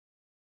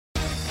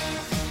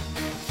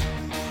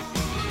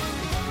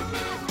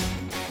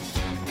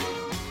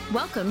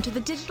Welcome to the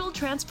Digital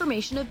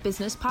Transformation of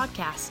Business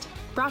podcast,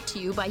 brought to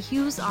you by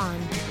Hughes On.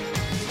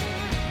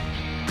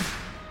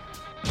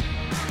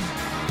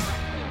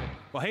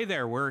 Well, hey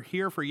there. We're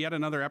here for yet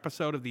another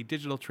episode of the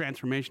Digital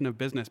Transformation of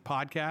Business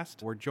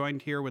podcast. We're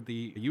joined here with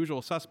the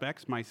usual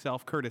suspects,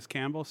 myself, Curtis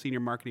Campbell,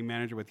 Senior Marketing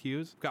Manager with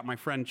Hughes. Got my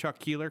friend Chuck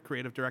Keeler,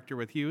 Creative Director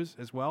with Hughes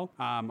as well.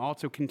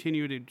 Also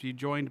continue to be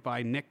joined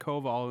by Nick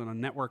Koval, a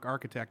Network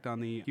Architect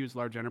on the Hughes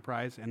Large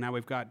Enterprise. And now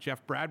we've got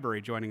Jeff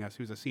Bradbury joining us,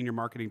 who's a Senior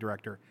Marketing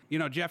Director. You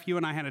know, Jeff, you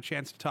and I had a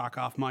chance to talk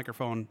off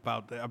microphone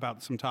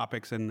about some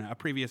topics in a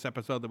previous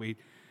episode that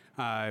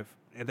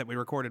we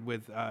recorded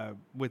with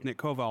Nick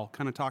Koval,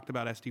 kind of talked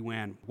about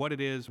SD-WAN, what it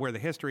is, where the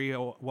history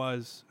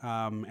was.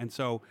 And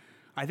so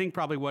I think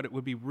probably what it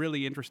would be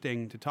really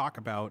interesting to talk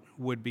about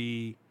would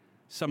be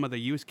some of the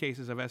use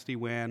cases of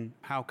SD-WAN,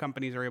 how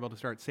companies are able to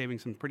start saving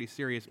some pretty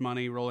serious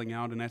money rolling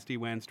out an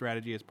SD-WAN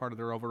strategy as part of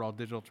their overall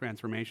digital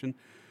transformation.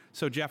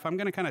 So, Jeff, I'm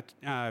going to kind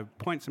of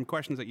point some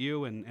questions at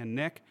you and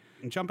Nick,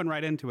 and jumping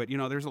right into it. You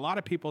know, there's a lot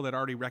of people that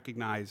already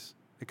recognize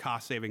the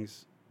cost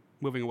savings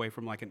moving away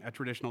from like a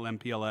traditional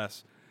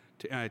MPLS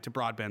to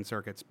broadband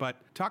circuits. But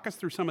talk us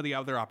through some of the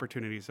other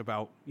opportunities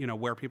about, you know,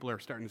 where people are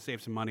starting to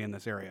save some money in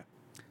this area.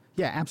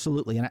 Yeah,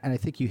 absolutely. And I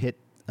think you hit,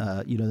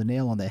 the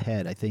nail on the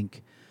head. I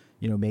think,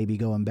 maybe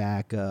going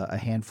back a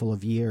handful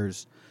of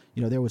years,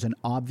 there was an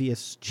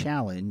obvious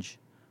challenge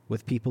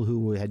with people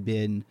who had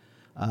been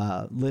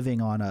living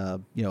on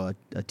a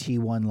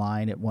T1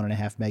 line at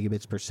 1.5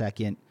 megabits per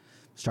second,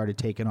 started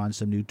taking on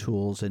some new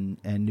tools and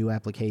new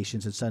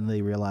applications, and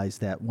suddenly realized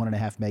that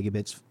 1.5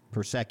 megabits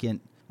per second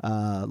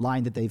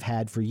line that they've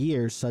had for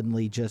years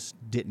suddenly just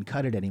didn't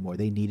cut it anymore.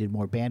 They needed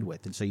more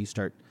bandwidth. And so you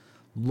start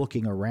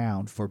looking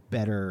around for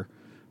better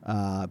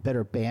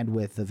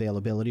bandwidth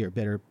availability or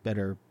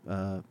better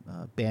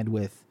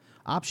bandwidth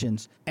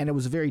options. And it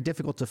was very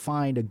difficult to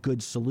find a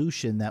good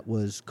solution that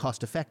was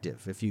cost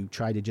effective. If you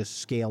try to just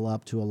scale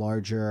up to a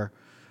larger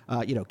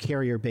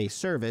carrier-based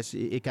service,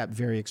 it got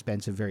very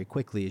expensive very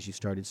quickly as you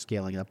started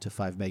scaling up to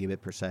 5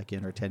 megabit per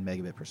second or 10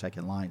 megabit per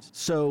second lines.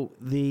 So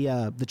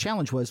the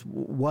challenge was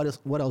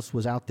what else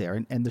was out there?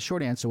 And the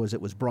short answer was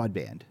it was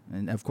broadband.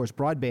 And of course,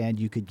 broadband,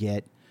 you could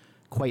get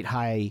quite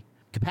high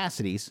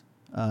capacities,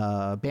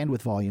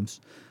 bandwidth volumes,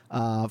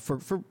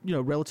 for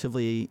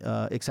relatively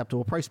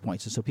acceptable price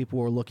points. And so people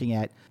were looking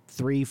at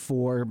 3,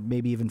 4,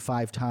 maybe even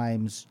 5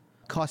 times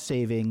cost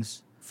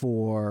savings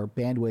for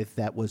bandwidth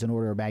that was an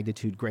order of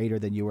magnitude greater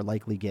than you were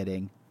likely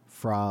getting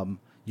from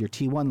your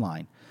T1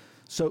 line.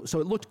 So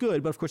it looked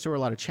good, but of course there were a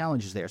lot of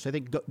challenges there. So I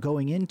think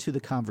going into the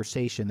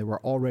conversation, there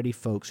were already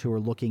folks who were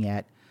looking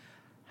at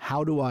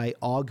how do I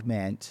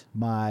augment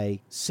my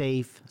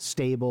safe,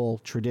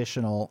 stable,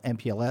 traditional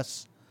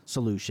MPLS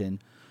solution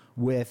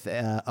with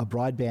a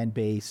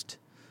broadband-based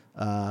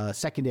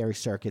secondary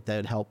circuit that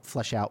would help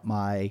flesh out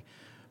my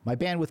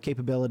bandwidth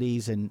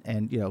capabilities and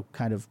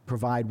kind of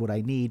provide what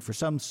I need for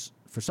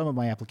some of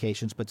my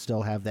applications, but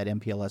still have that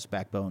MPLS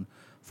backbone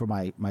for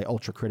my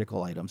ultra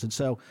critical items. And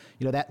so,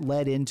 that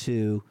led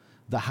into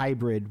the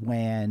hybrid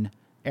WAN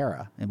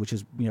era, and which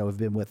is, have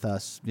been with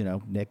us,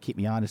 Nick, keep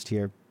me honest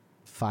here,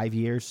 5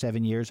 years,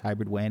 7 years,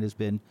 hybrid WAN has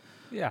been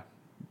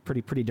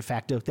pretty de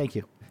facto. Thank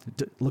you.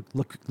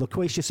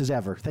 Loquacious as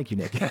ever. Thank you,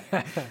 Nick.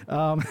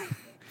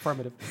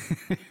 Affirmative.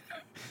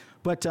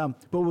 But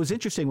what was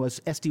interesting was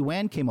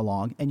SD-WAN came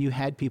along, and you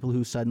had people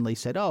who suddenly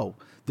said, oh,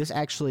 this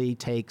actually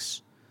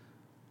takes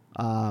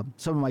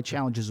some of my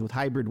challenges with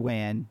hybrid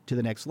WAN to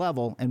the next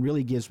level and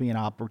really gives me an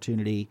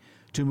opportunity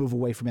to move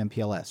away from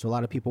MPLS. So a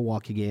lot of people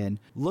walking in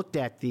looked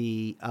at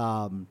the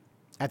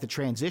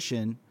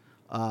transition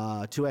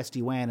to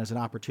SD-WAN as an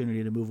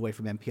opportunity to move away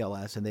from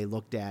MPLS, and they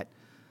looked at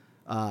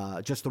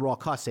just the raw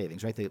cost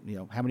savings, right?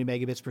 How many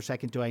megabits per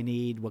second do I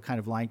need? What kind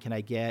of line can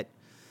I get?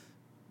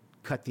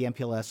 Cut the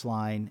MPLS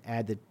line,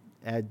 add the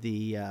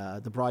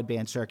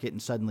broadband circuit,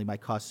 and suddenly my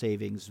cost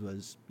savings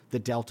was the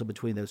delta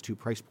between those two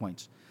price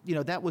points.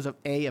 That was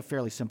a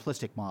fairly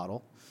simplistic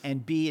model,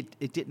 and B,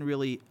 it didn't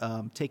really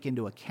take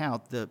into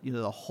account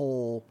the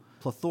whole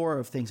plethora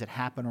of things that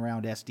happen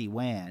around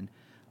SD-WAN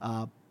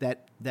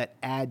that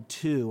add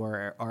to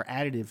or are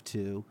additive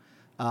to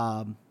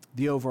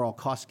the overall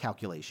cost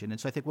calculation.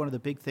 And so I think one of the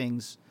big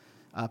things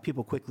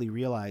people quickly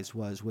realized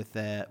was with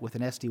an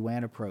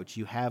SD-WAN approach,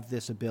 you have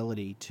this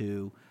ability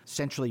to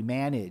centrally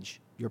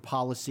manage your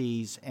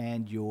policies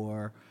and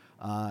your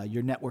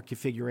network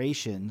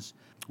configurations,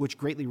 which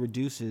greatly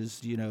reduces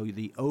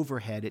the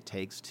overhead it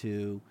takes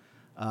to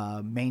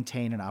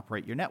maintain and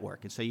operate your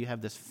network. And so you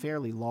have this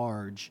fairly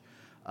large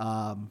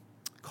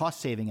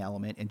cost-saving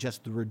element in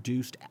just the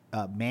reduced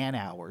man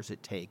hours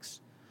it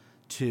takes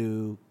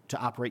to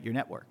operate your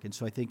network. And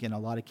so I think in a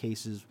lot of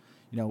cases,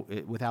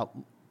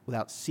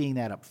 without seeing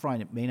that up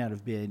front, it may not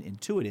have been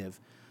intuitive,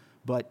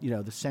 but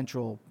the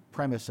central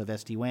premise of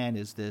SD-WAN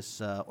is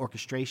this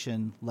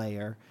orchestration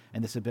layer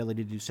and this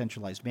ability to do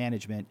centralized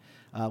management,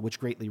 which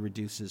greatly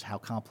reduces how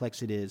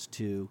complex it is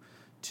to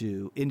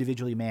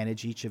individually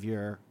manage each of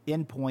your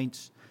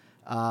endpoints,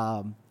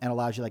 and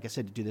allows you, like I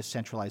said, to do this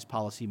centralized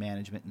policy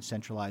management and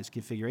centralized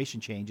configuration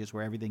changes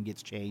where everything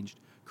gets changed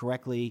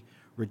correctly,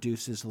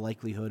 reduces the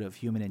likelihood of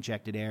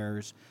human-injected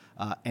errors,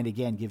 and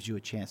again, gives you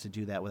a chance to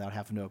do that without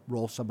having to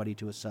roll somebody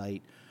to a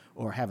site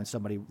or having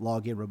somebody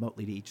log in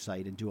remotely to each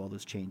site and do all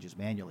those changes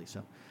manually.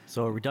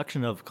 So a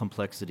reduction of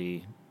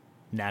complexity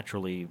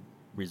naturally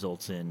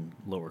results in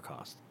lower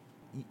cost.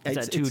 Is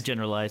that too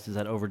generalized? Is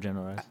that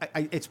overgeneralized?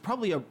 It's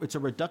probably a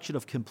reduction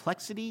of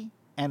complexity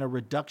and a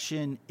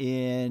reduction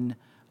in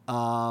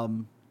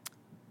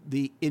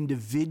the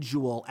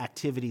individual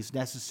activities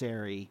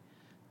necessary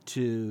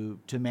to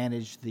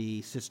manage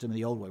the system in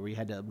the old way, where you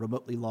had to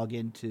remotely log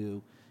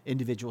into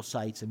individual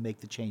sites and make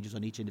the changes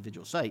on each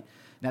individual site.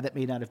 Now, that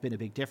may not have been a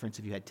big difference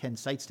if you had 10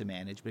 sites to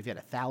manage, but if you had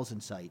 1,000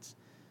 sites,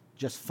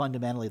 just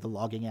fundamentally the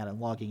logging out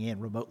and logging in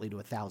remotely to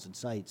 1,000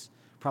 sites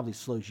probably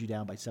slows you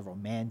down by several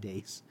man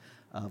days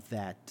of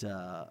that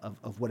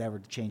of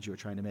whatever change you were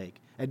trying to make.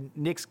 And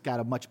Nick's got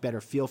a much better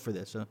feel for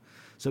this.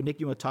 So Nick,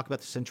 you want to talk about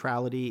the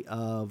centrality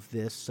of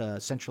this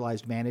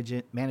centralized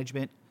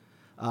management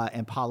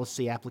and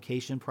policy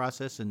application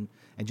process, and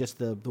just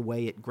the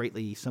way it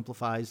greatly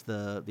simplifies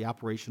the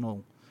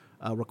operational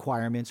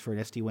requirements for an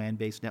SD-WAN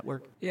based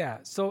network? Yeah.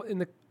 So in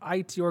the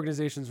IT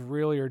organizations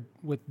really are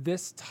with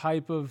this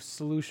type of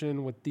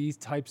solution, with these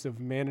types of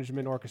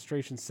management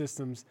orchestration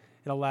systems,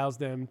 it allows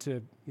them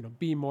to,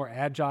 be more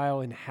agile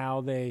in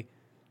how they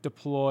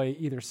deploy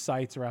either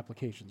sites or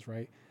applications,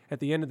 right? At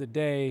the end of the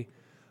day,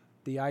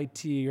 the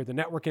IT or the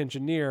network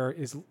engineer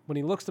is, when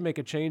he looks to make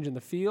a change in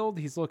the field,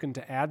 he's looking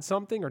to add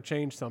something or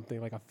change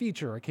something, like a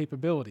feature, a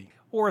capability,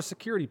 or a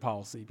security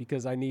policy,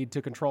 because I need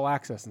to control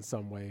access in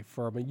some way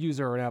from a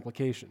user or an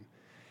application.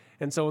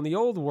 And so in the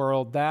old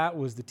world, that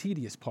was the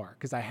tedious part,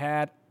 because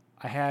I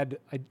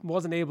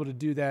wasn't able to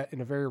do that in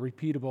a very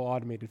repeatable,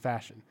 automated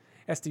fashion.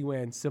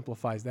 SD-WAN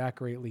simplifies that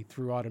greatly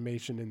through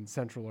automation and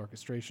central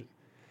orchestration.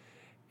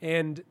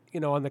 And,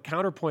 on the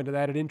counterpoint of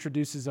that, it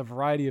introduces a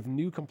variety of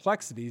new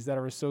complexities that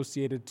are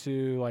associated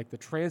to, like, the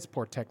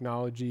transport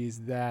technologies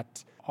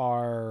that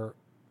are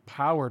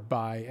powered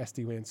by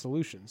SD-WAN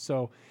solutions.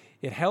 So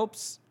it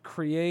helps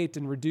create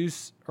and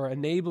reduce or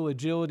enable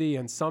agility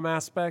in some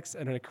aspects,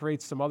 and it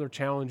creates some other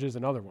challenges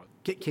in other ones.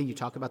 Can you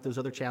talk about those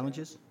other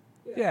challenges?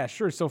 Yeah,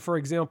 sure. So, for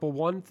example,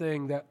 one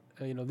thing that,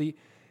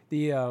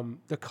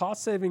 the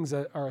cost savings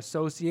that are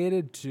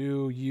associated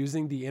to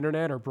using the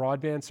internet or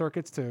broadband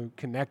circuits to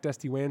connect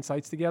SD-WAN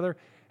sites together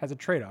has a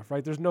trade-off,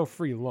 right? There's no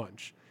free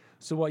lunch.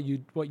 So what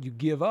you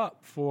give up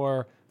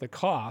for the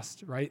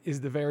cost, right,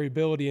 is the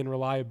variability and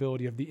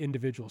reliability of the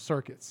individual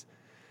circuits.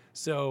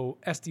 So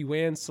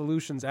SD-WAN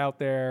solutions out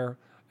there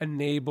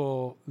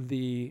enable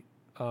the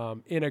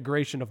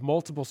integration of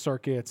multiple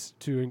circuits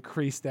to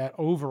increase that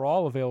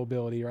overall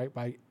availability, right,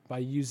 by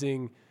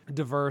using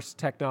diverse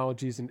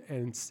technologies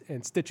and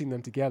stitching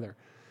them together.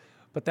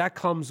 But that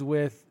comes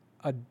with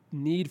a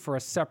need for a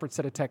separate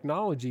set of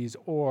technologies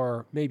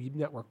or maybe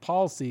network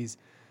policies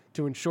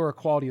to ensure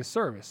quality of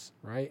service,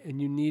 right?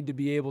 And you need to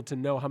be able to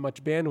know how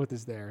much bandwidth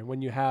is there. And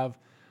when you have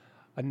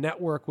a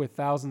network with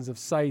thousands of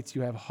sites,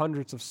 you have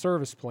hundreds of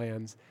service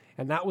plans,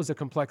 and that was a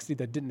complexity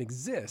that didn't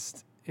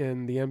exist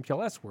in the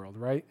MPLS world,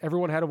 right?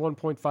 Everyone had a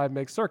 1.5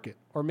 meg circuit,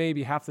 or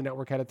maybe half the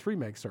network had a 3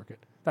 meg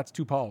circuit. That's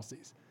two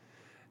policies.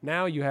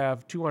 Now you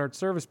have 200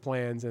 service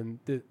plans, and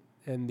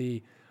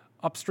the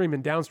upstream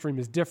and downstream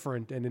is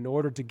different. And in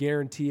order to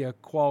guarantee a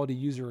quality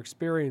user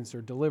experience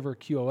or deliver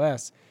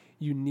QoS,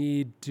 you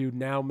need to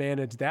now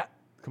manage that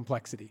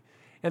complexity.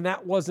 And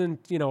that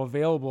wasn't,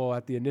 available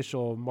at the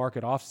initial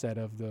market offset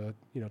of the,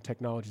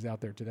 technologies out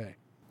there today.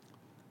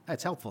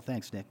 That's helpful.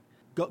 Thanks, Nick.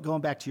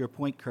 Going back to your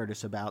point,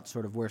 Curtis, about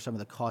sort of where some of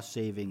the cost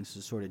savings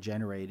is sort of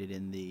generated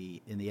in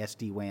the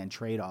SD-WAN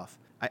trade-off,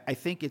 I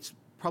think it's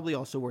probably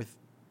also worth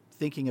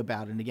thinking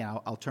about, and again,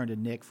 I'll turn to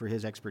Nick for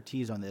his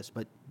expertise on this,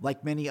 but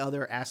like many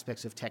other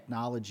aspects of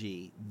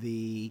technology,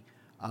 the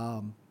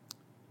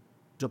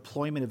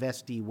deployment of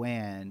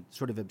SD-WAN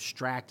sort of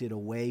abstracted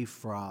away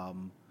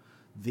from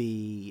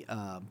the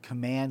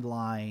command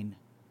line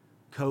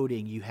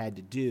coding you had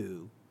to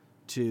do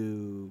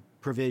to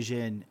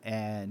provision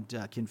and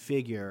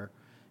configure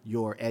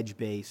your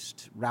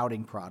edge-based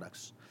routing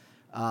products.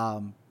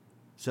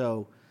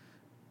 So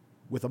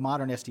with a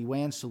modern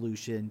SD-WAN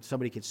solution,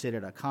 somebody could sit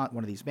at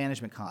one of these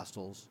management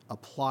consoles,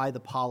 apply the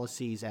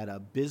policies at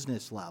a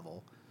business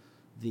level.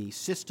 The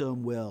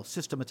system will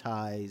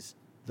systematize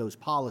those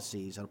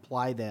policies and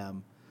apply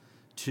them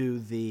to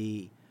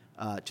the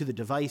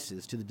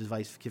devices, to the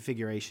device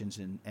configurations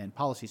and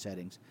policy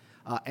settings,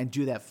 and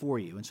do that for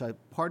you. And so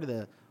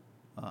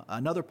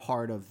another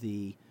part of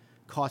the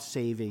cost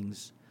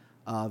savings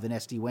of an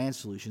SD-WAN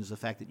solution is the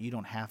fact that you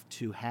don't have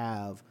to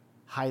have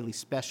highly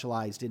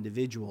specialized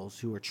individuals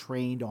who are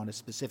trained on a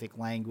specific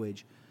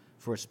language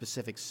for a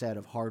specific set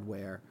of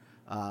hardware,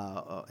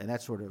 and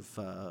that sort of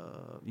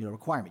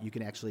requirement. You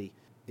can actually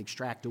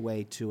extract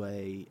away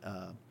to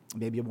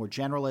maybe a more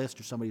generalist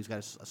or somebody who's got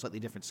a slightly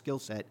different skill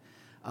set,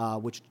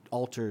 which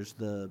alters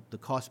the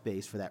cost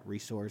base for that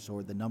resource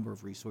or the number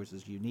of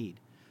resources you need.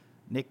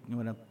 Nick, you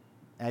want to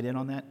add in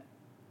on that?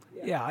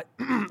 Yeah,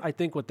 I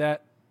think what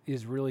that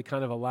is really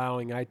kind of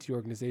allowing IT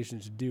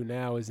organizations to do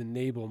now is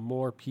enable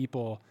more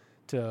people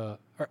to,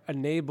 or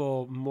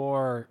enable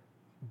more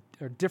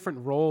or different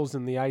roles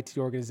in the IT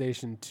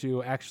organization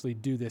to actually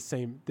do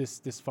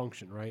this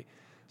function, right?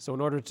 So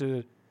in order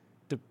to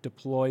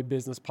deploy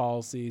business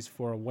policies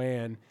for a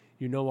WAN,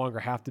 you no longer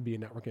have to be a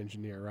network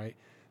engineer, right?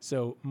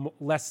 So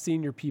less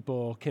senior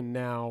people can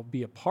now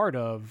be a part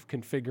of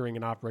configuring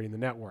and operating the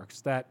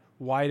networks. That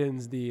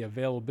widens the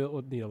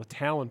availability, the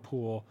talent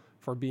pool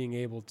for being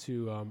able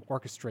to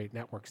orchestrate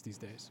networks these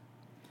days.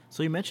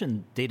 So you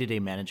mentioned day-to-day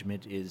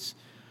management is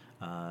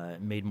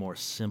made more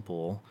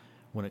simple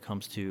when it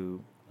comes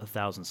to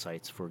 1,000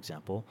 sites, for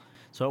example.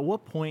 So at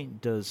what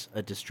point does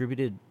a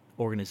distributed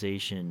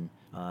organization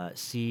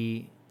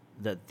see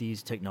that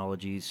these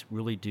technologies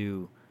really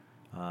do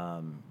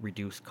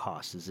reduce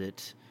costs? Is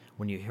it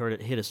when you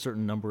hit a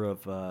certain number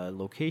of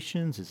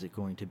locations? Is it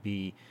going to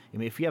be,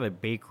 if you have a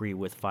bakery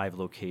with 5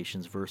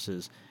 locations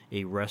versus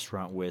a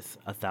restaurant with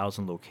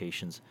 1,000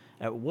 locations,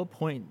 at what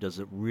point does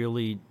it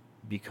really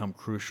become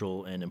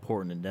crucial and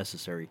important and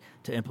necessary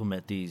to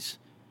implement these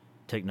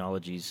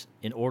technologies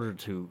in order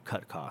to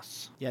cut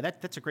costs? Yeah,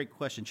 that's a great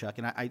question, Chuck.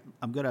 And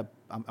I'm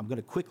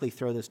gonna quickly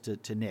throw this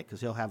to Nick because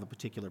he'll have a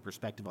particular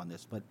perspective on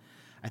this. But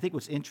I think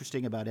what's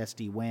interesting about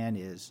SD-WAN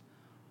is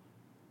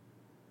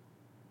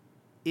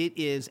it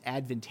is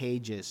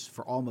advantageous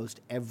for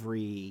almost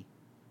every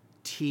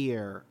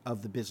tier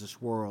of the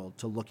business world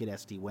to look at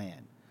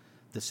SD-WAN.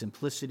 The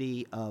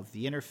simplicity of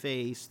the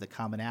interface, the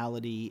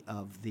commonality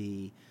of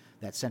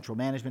that central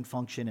management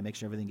function and make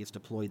sure everything gets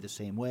deployed the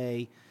same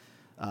way,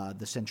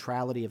 the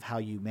centrality of how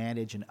you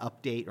manage and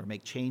update or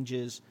make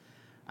changes.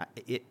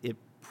 It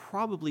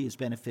probably is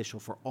beneficial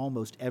for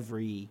almost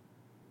every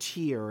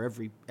tier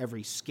or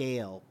every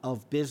scale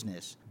of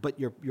business. But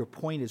your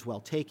point is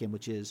well taken,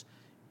 which is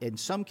in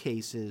some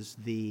cases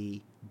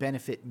the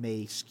benefit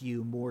may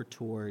skew more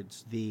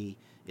towards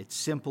it's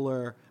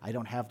simpler. I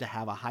don't have to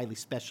have a highly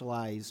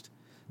specialized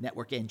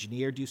network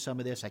engineer do some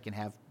of this. I can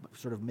have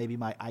sort of maybe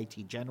my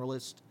IT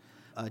generalist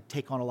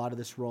take on a lot of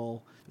this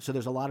role. So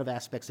there's a lot of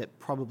aspects that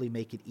probably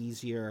make it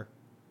easier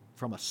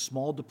from a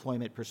small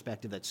deployment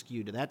perspective that's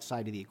skewed to that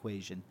side of the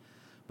equation.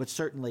 But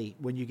certainly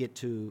when you get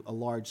to a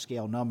large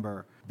scale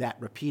number, that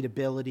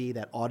repeatability,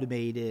 that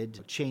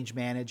automated change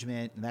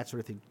management and that sort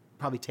of thing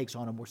probably takes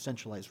on a more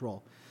centralized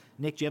role.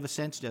 Nick, do you have a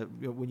sense to,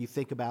 when you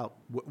think about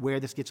where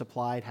this gets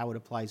applied, how it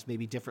applies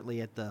maybe differently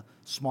at the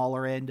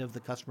smaller end of the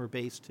customer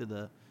base to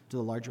the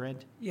larger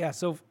end? Yeah,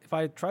 so if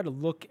I try to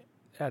look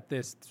at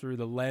this through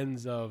the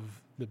lens of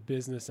the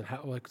business and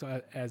how,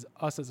 as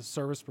us as a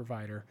service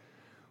provider,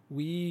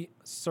 we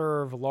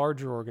serve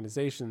larger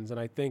organizations, and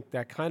I think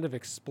that kind of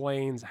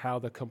explains how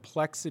the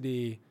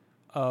complexity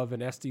of an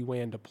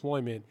SD-WAN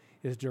deployment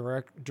is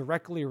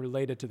directly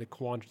related to the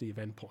quantity of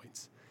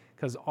endpoints.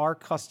 Because our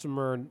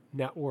customer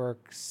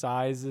network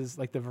sizes,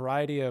 like the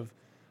variety of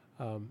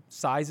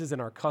sizes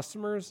in our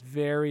customers,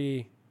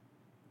 vary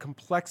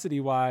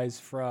complexity-wise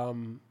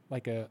from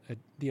like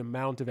the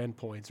amount of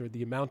endpoints or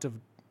the amount of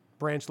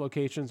branch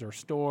locations or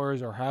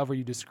stores or however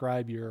you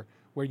describe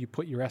where you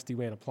put your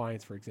SD-WAN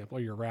appliance, for example,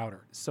 or your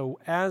router. So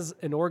as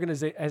an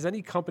organization, as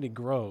any company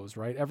grows,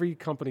 right, every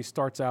company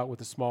starts out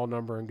with a small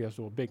number and goes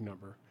to a big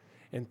number.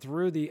 And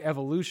through the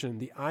evolution,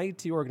 the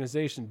IT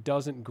organization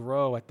doesn't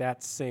grow at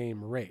that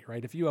same rate,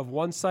 right? If you have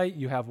one site,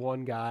 you have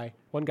one guy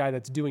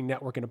that's doing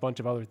network and a bunch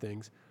of other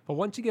things. But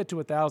once you get to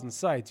 1,000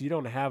 sites, you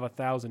don't have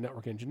 1,000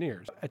 network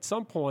engineers. At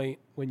some point,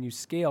 when you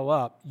scale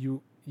up,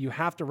 you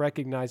have to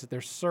recognize that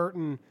there's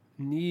certain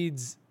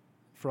needs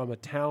from a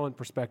talent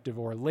perspective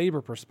or a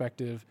labor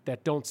perspective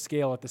that don't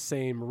scale at the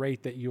same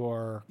rate that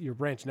your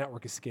branch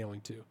network is scaling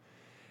to.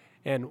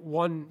 And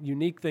one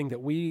unique thing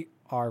that we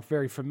are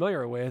very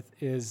familiar with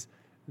is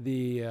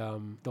the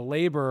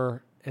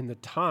labor and the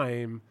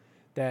time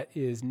that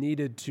is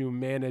needed to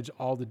manage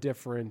all the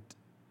different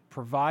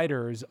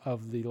providers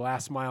of the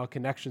last mile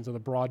connections of the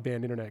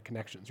broadband internet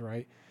connections,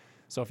 right?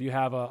 So if you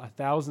have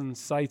 1,000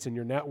 sites in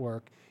your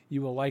network,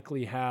 you will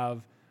likely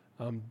have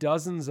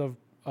dozens of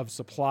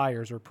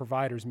suppliers or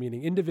providers,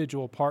 meaning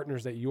individual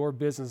partners that your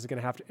business is going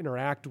to have to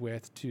interact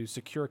with to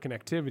secure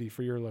connectivity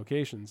for your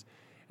locations.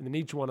 And then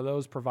each one of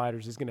those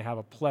providers is going to have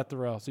a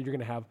plethora. So you're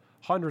going to have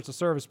hundreds of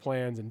service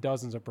plans and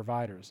dozens of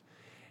providers.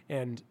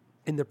 And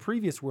in the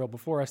previous world,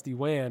 before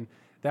SD-WAN,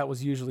 that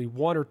was usually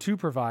 1 or 2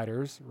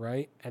 providers,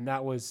 right? And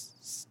that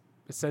was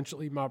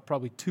essentially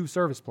probably 2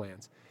 service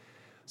plans.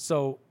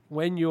 So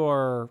when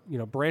your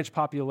branch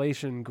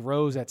population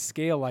grows at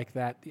scale like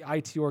that, the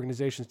IT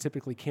organizations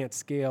typically can't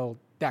scale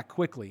that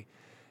quickly.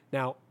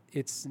 Now,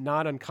 it's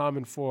not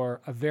uncommon for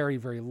a very,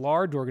 very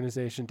large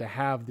organization to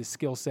have the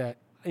skill set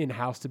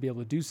in-house to be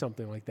able to do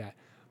something like that.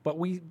 But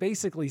we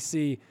basically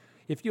see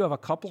if you have a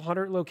couple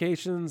hundred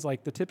locations,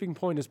 like the tipping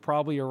point is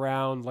probably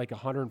around like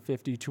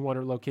 150,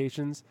 200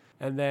 locations,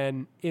 and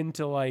then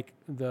into like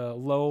the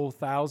low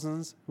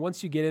thousands.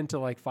 Once you get into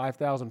like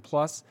 5,000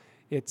 plus,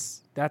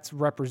 that's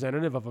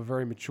representative of a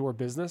very mature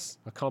business,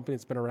 a company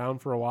that's been around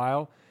for a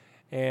while.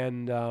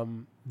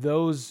 And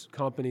those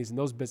companies and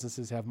those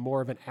businesses have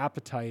more of an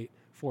appetite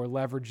for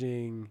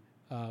leveraging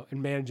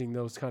and managing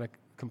those kind of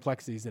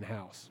complexities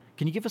in-house.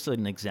 Can you give us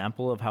an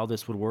example of how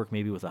this would work,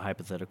 maybe with a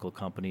hypothetical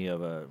company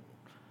of a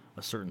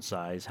certain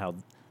size, how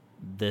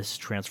this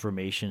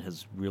transformation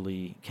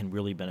can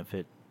really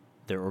benefit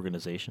their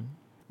organization?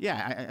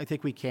 Yeah, I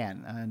think we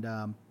can.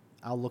 And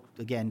I'll look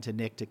again to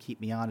Nick to keep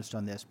me honest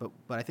on this. But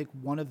I think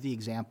one of the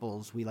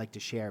examples we like to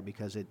share,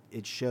 because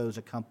it shows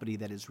a company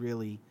that has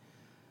really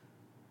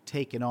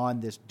taken on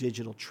this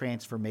digital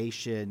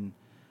transformation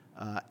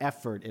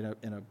effort in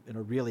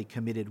a really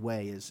committed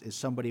way, is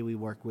somebody we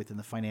work with in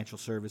the financial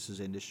services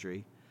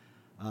industry.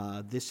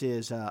 This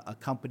is a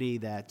company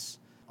that's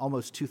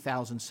almost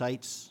 2,000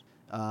 sites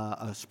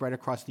spread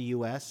across the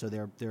U.S., so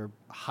they're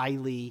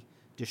highly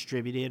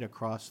distributed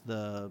across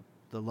the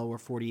lower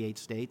 48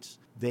 states.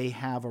 They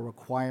have a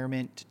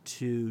requirement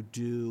to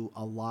do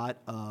a lot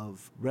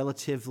of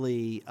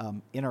relatively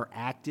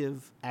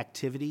interactive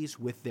activities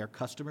with their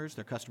customers.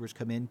 Their customers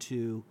come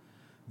into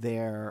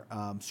their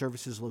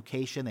services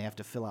location. They have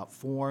to fill out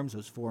forms.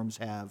 Those forms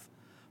have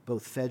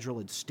both federal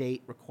and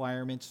state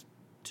requirements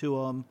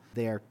to them.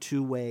 They are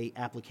two-way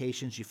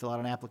applications. You fill out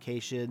an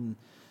application,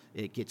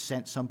 it gets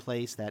sent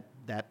someplace. That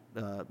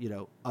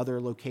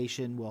other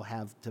location will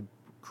have to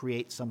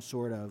create some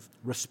sort of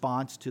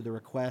response to the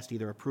request,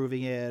 either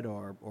approving it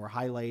or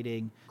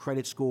highlighting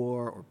credit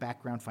score or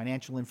background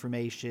financial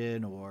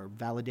information or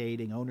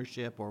validating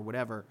ownership or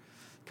whatever.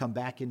 Come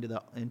back into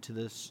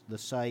the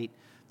site.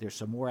 There's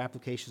some more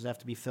applications that have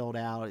to be filled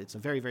out. It's a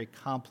very, very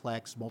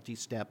complex,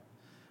 multi-step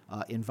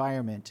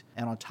environment.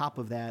 And on top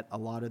of that, a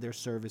lot of their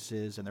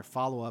services and their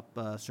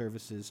follow-up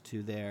services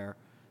to their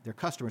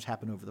customers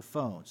happen over the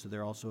phone. So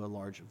they're also a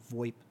large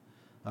VoIP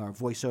or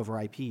voice over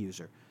IP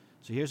user.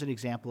 So here's an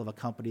example of a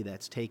company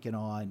that's taken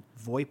on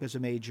VoIP as a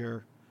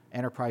major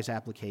enterprise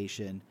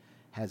application,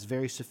 has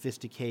very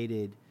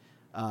sophisticated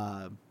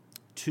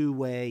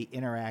two-way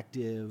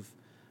interactive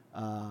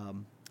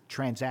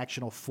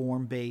transactional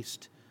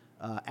form-based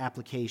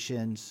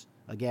applications,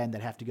 again,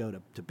 that have to go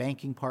to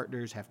banking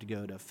partners, have to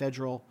go to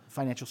federal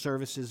financial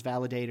services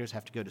validators,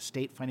 have to go to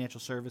state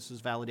financial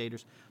services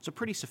validators. It's a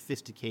pretty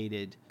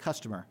sophisticated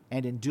customer.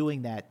 And in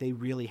doing that, they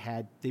really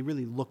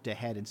looked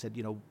ahead and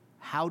said,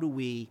 how do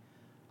we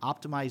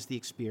optimize the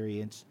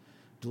experience,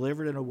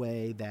 deliver it in a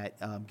way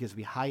that gives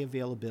me high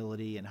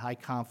availability and high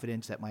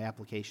confidence that my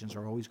applications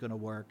are always going to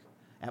work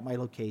at my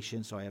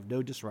location so I have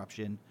no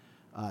disruption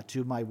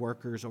to my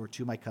workers or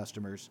to my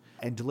customers,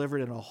 and deliver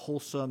it in a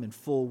wholesome and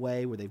full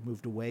way where they've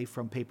moved away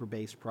from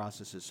paper-based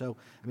processes. So,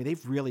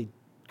 they've really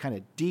kind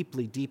of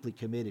deeply, deeply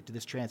committed to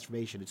this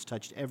transformation. It's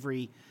touched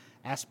every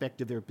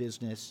aspect of their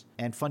business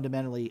and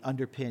fundamentally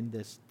underpinned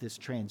this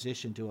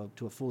transition to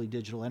a fully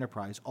digital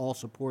enterprise, all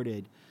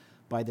supported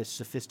by this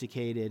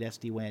sophisticated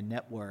SD-WAN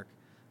network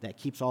that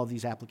keeps all of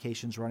these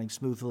applications running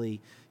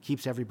smoothly,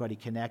 keeps everybody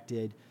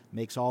connected,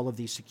 makes all of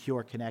these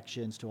secure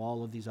connections to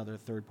all of these other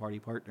third-party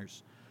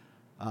partners.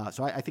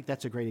 So I think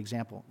that's a great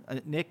example.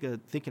 Nick,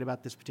 thinking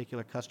about this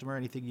particular customer,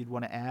 anything you'd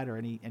want to add or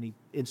any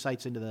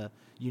insights into the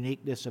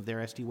uniqueness of their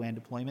SD-WAN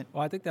deployment?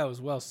 Well, I think that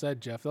was well said,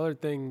 Jeff.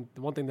 The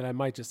one thing that I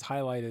might just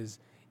highlight is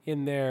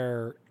in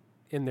their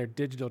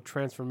digital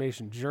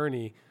transformation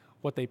journey,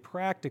 what they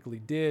practically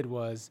did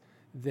was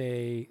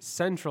they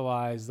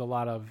centralized a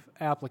lot of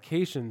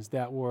applications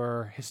that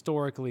were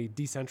historically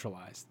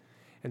decentralized.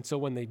 And so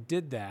when they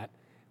did that,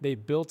 they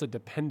built a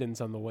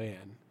dependence on the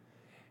WAN.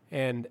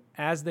 And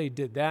as they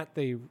did that,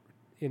 they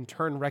in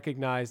turn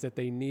recognized that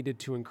they needed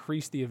to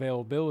increase the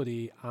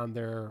availability on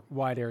their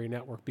wide area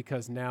network,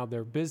 because now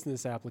their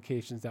business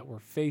applications that were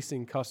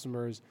facing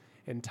customers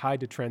and tied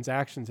to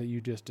transactions that you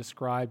just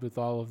described, with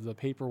all of the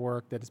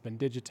paperwork that has been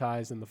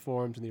digitized and the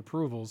forms and the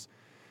approvals,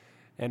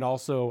 and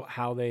also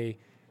how they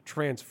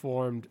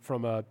transformed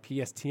from a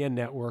PSTN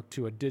network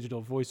to a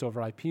digital voice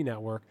over IP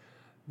network,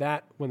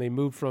 that when they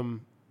moved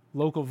from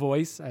local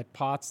voice at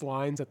POTS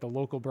lines at the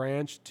local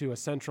branch to a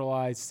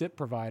centralized SIP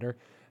provider,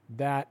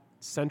 that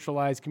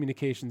centralized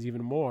communications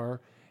even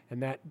more,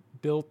 and that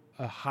built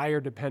a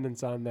higher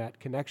dependence on that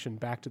connection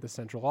back to the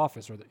central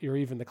office or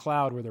even the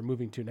cloud where they're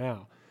moving to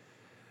now.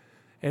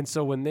 And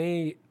so when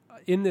they,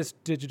 in this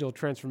digital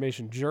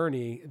transformation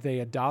journey, they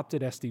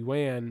adopted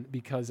SD-WAN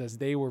because as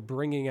they were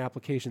bringing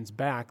applications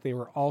back, they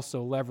were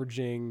also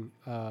leveraging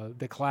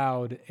the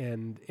cloud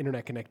and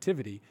internet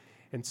connectivity.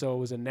 And so it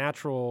was a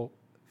natural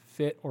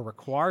fit or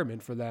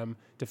requirement for them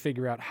to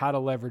figure out how to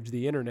leverage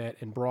the internet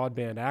and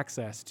broadband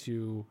access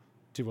to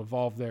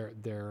evolve their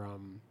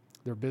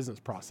business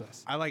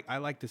process. I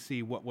like to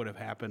see what would have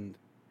happened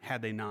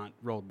had they not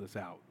rolled this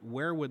out.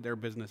 Where would their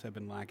business have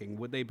been lacking?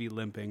 Would they be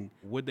limping?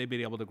 Would they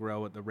be able to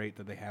grow at the rate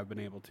that they have been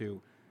able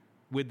to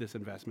with this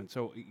investment?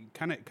 So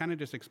kind of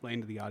just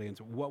explain to the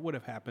audience what would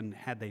have happened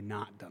had they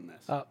not done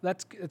this.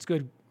 That's a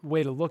good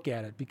way to look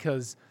at it,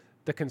 because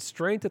the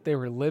constraint that they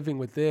were living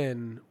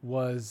within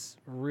was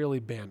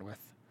really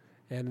bandwidth,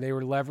 and they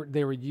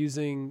were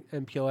using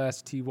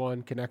MPLS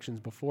T1 connections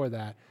before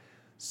that.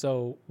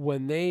 So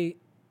when they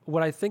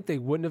what I think they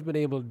wouldn't have been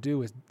able to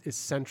do is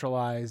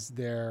centralize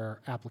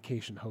their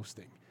application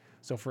hosting.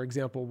 So, for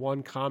example,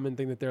 one common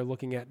thing that they're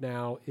looking at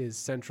now is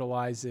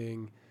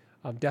centralizing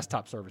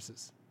desktop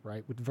services,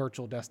 right, with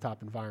virtual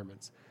desktop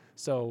environments.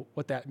 So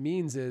what that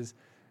means is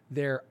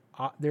they're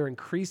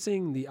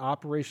increasing the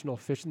operational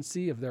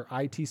efficiency of their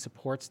IT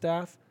support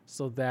staff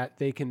so that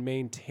they can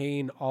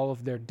maintain all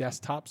of their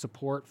desktop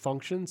support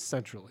functions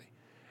centrally,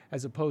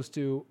 as opposed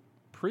to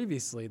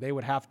previously they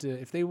would have to,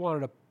 if they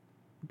wanted to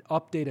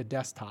update a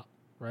desktop,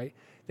 right,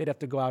 they'd have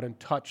to go out and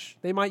touch.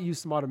 They might use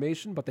some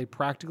automation, but they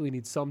practically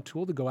need some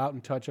tool to go out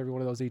and touch every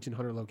one of those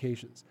 1,800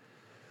 locations.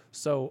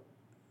 So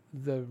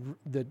the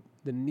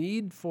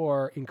need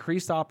for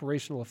increased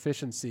operational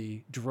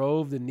efficiency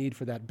drove the need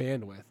for that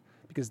bandwidth,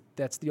 because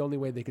that's the only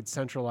way they could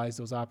centralize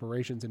those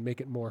operations and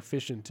make it more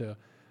efficient to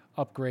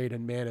upgrade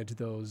and manage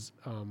those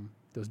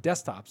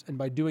desktops. And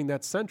by doing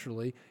that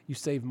centrally, you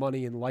save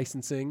money in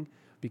licensing,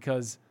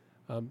 because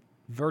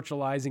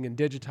virtualizing and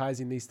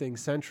digitizing these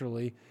things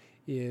centrally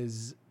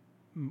is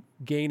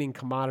gaining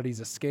commodities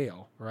of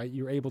scale, right?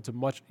 You're able to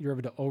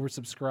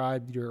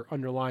oversubscribe your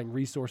underlying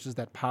resources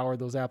that power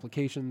those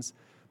applications.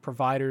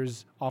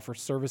 Providers offer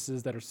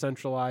services that are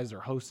centralized or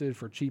hosted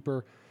for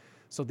cheaper.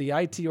 So the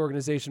IT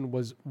organization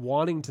was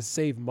wanting to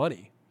save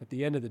money at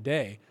the end of the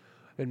day,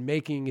 and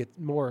making it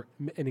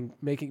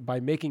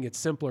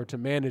simpler to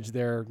manage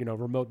their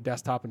remote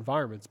desktop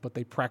environments. But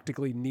they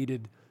practically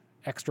needed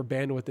extra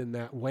bandwidth in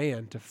that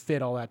WAN to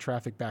fit all that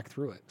traffic back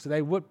through it. So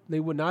they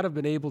would not have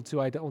been able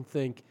to, I don't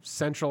think,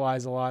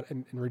 centralize a lot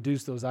and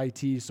reduce those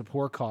IT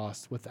support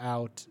costs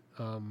without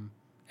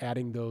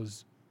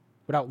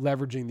without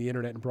leveraging the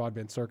internet and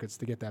broadband circuits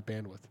to get that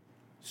bandwidth.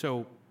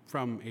 So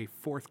from a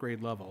fourth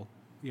grade level,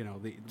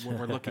 what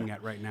we're looking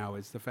at right now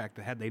is the fact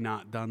that had they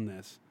not done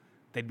this,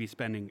 they'd be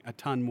spending a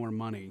ton more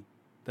money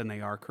than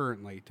they are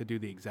currently to do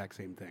the exact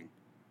same thing.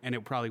 And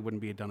it probably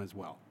wouldn't be done as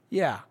well.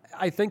 Yeah,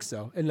 I think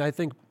so. And I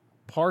think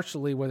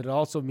partially what it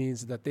also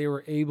means is that they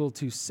were able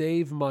to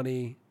save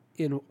money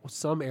in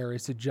some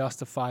areas to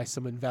justify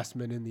some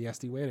investment in the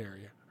SD-WAN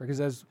area.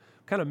 Because as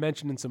kind of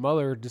mentioned in some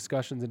other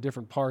discussions in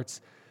different parts,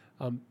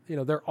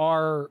 there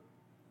are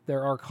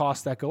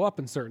costs that go up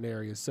in certain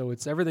areas. So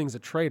everything's a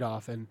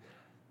trade-off. And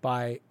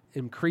by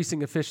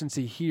increasing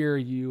efficiency here,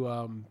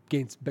 you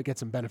get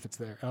some benefits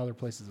there at other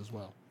places as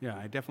well. Yeah,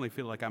 I definitely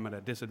feel like I'm at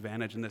a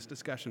disadvantage in this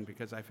discussion,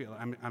 because I feel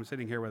I'm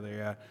sitting here with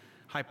a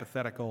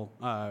hypothetical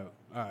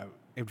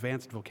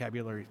advanced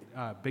vocabulary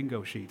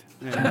bingo sheet.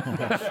 And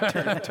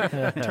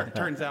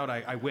turns out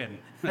I win.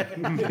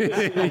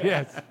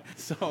 Yes.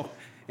 So,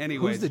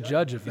 anyways. Who's the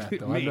judge of that,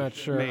 though? Me, I'm not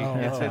sure. Me.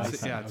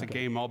 It's a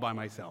game all by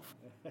myself.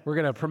 We're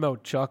going to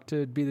promote Chuck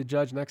to be the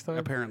judge next time?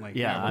 Apparently.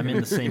 Yeah, I'm in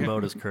the same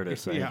boat as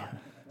Curtis. Yeah.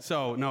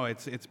 So no,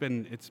 it's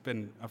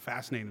been a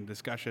fascinating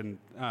discussion.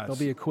 There'll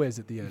be a quiz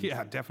at the end.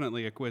 Yeah,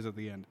 definitely a quiz at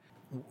the end.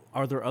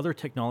 Are there other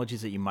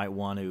technologies that you might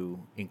want to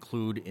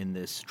include in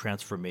this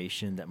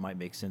transformation that might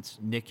make sense?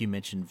 Nick, you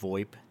mentioned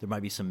VoIP. There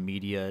might be some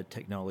media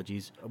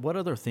technologies. What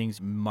other things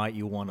might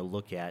you want to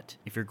look at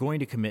if you're going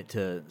to commit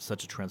to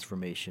such a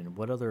transformation?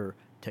 What other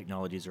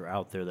technologies are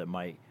out there that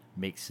might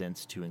make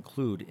sense to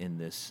include in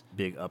this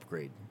big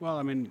upgrade? Well,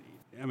 I mean,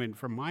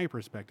 from my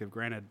perspective,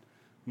 granted,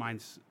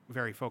 mine's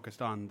very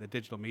focused on the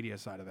digital media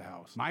side of the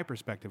house. My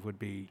perspective would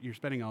be you're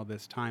spending all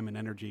this time and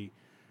energy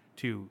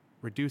to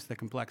reduce the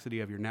complexity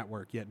of your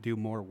network, yet do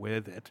more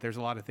with it. There's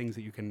a lot of things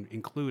that you can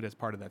include as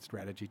part of that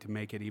strategy to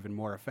make it even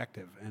more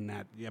effective. And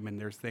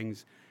there's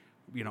things,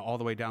 all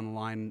the way down the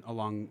line,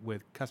 along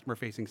with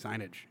customer-facing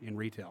signage in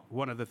retail.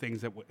 One of the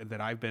things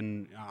that I've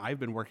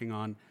been working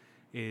on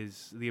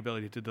is the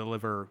ability to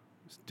deliver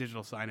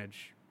digital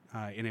signage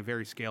in a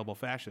very scalable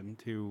fashion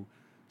to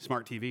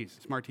smart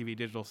TVs. Smart TV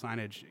digital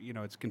signage,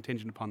 it's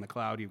contingent upon the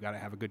cloud. You've got to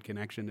have a good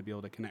connection to be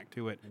able to connect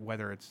to it,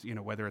 whether it's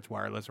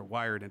wireless or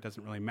wired, it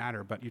doesn't really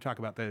matter. But you talk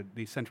about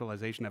the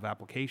centralization of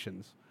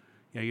applications.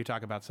 You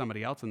talk about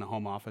somebody else in the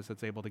home office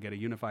that's able to get a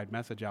unified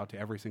message out to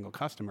every single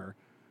customer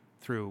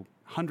through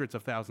hundreds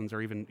of thousands,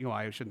 or even,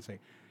 I shouldn't say,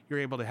 you're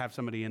able to have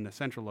somebody in the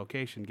central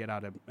location get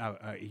out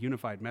a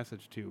unified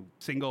message to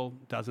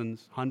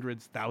dozens,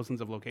 hundreds,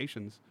 thousands of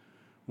locations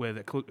with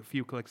a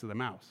few clicks of the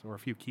mouse or a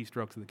few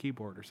keystrokes of the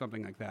keyboard or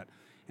something like that.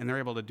 And they're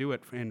able to do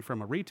it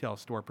from a retail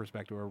store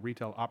perspective or a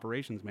retail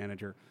operations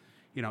manager.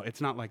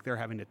 It's not like they're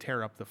having to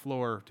tear up the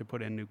floor to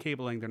put in new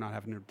cabling. They're not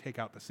having to take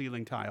out the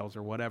ceiling tiles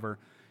or whatever.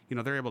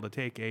 They're able to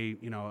take a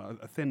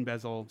thin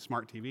bezel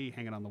smart TV,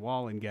 hang it on the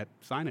wall, and get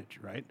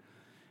signage, right?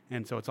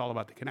 And so it's all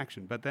about the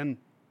connection. But then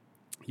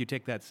you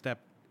take that step,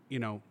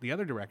 the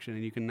other direction,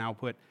 and you can now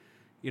put,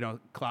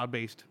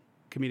 cloud-based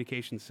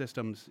communication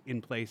systems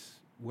in place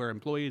where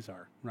employees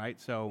are, right?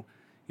 So,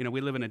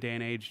 we live in a day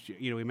and age,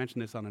 we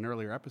mentioned this on an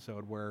earlier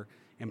episode, where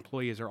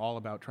employees are all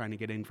about trying to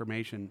get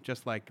information,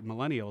 just like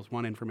millennials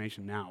want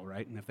information now,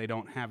 right? And if they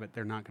don't have it,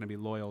 they're not going to be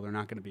loyal, they're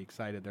not going to be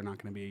excited, they're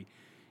not going to be,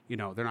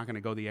 they're not going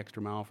to go the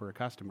extra mile for a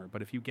customer.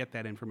 But if you get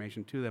that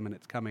information to them and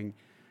it's coming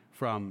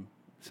from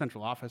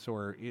central office,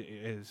 or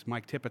as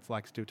Mike Tippett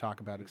likes to talk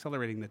about,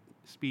 accelerating the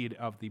speed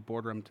of the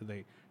boardroom to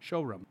the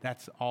showroom,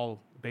 that's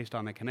all based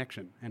on the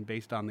connection and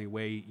based on the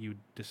way you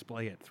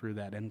display it through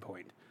that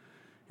endpoint.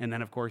 And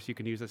then, of course, you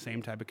can use the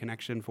same type of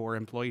connection for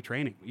employee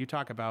training. You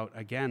talk about,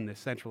 again, this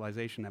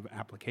centralization of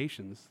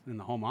applications in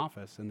the home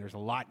office, and there's a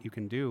lot you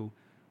can do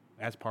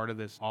as part of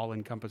this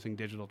all-encompassing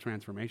digital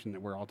transformation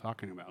that we're all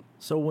talking about.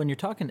 So when you're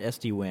talking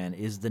SD-WAN,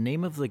 is the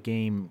name of the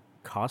game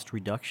cost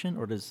reduction,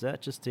 or is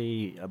that just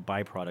a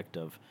byproduct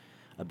of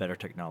a better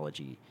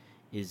technology?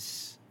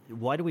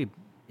 Why do we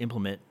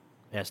implement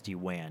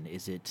SD-WAN?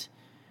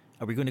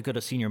 Are we going to go to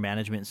senior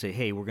management and say,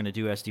 hey, we're going to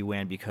do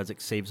SD-WAN because it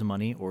saves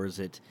money? Or is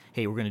it,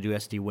 hey, we're going to do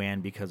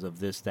SD-WAN because of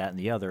this, that, and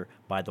the other?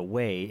 By the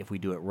way, if we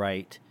do it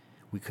right,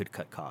 we could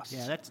cut costs.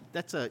 Yeah,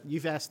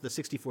 you've asked the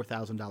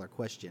 $64,000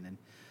 question. And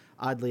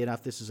oddly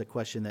enough, this is a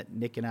question that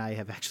Nick and I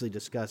have actually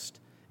discussed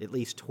at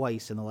least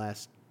twice in the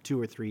last 2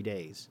 or 3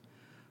 days.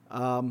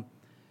 The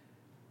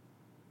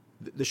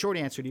short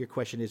answer to your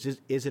question is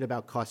it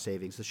about cost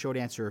savings? The short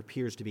answer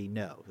appears to be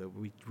no.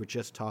 We were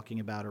just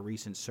talking about a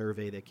recent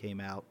survey that came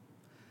out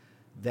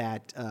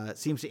that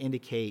seems to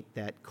indicate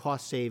that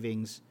cost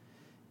savings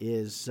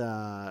is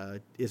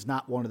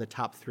not one of the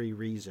top 3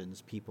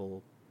 reasons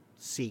people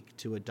seek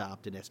to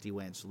adopt an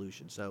SD-WAN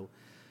solution. So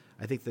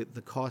I think that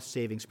the cost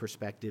savings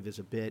perspective is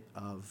a bit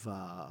of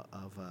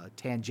a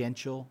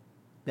tangential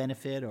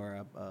benefit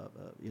or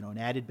an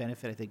added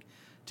benefit. I think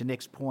to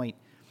Nick's point,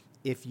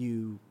 if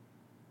you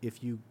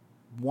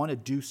want to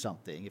do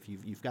something, if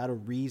you've got a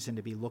reason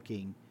to be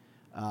looking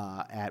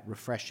at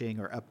refreshing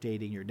or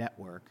updating your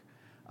network,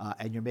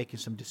 and you're making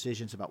some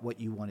decisions about what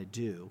you want to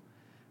do,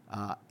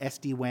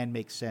 SD-WAN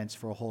makes sense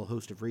for a whole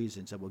host of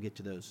reasons, and we'll get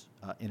to those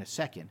in a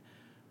second.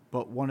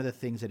 But one of the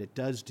things that it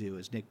does do,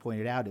 as Nick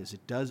pointed out, is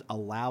it does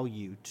allow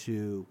you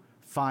to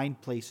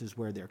find places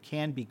where there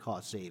can be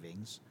cost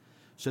savings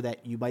so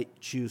that you might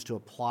choose to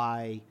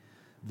apply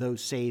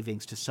those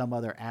savings to some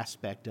other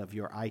aspect of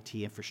your IT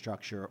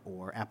infrastructure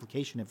or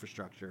application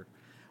infrastructure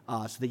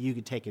so that you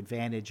can take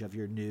advantage of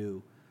your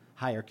new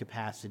higher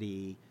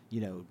capacity,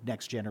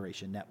 next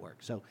generation network.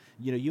 So,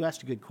 you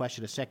asked a good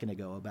question a second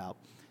ago about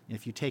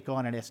if you take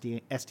on an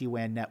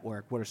SD-WAN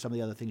network, what are some of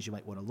the other things you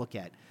might want to look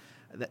at?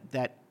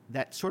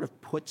 That sort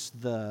of puts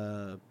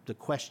the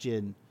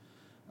question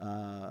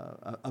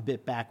a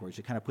bit backwards.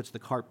 It kind of puts the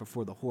cart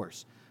before the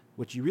horse.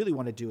 What you really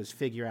want to do is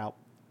figure out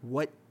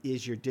what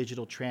is your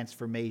digital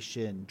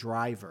transformation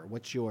driver?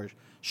 What's your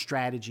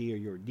strategy or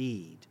your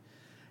need?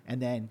 And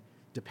then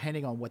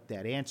depending on what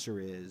that answer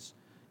is,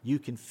 you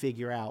can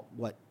figure out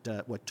what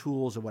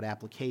tools and what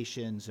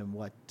applications and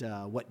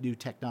what new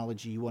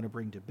technology you want to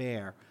bring to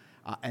bear,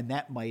 and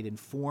that might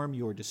inform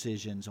your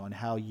decisions on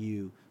how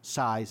you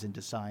size and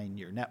design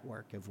your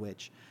network, of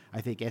which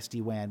I think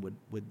SD-WAN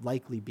would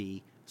likely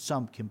be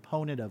some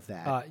component of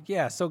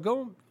that.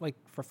 So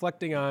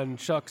reflecting on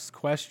Chuck's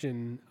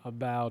question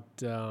about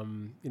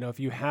if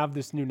you have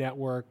this new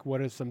network,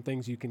 what are some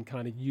things you can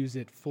kind of use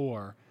it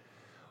for?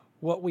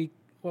 What we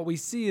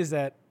see is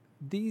that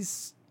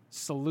these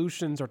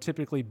solutions are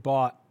typically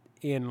bought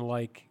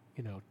in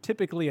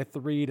typically a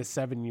 3 to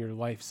 7 year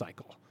life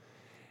cycle.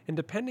 And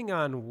depending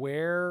on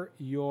where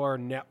your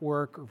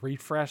network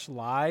refresh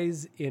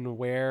lies in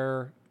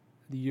where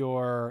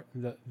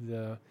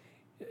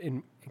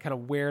in kind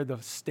of where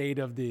the state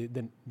of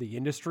the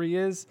industry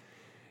is,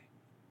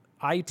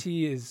 IT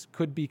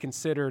could be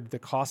considered the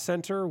cost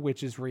center,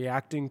 which is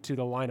reacting to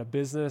the line of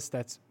business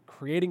that's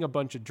creating a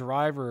bunch of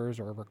drivers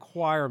or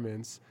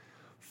requirements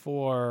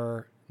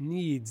for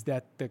needs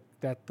that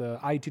the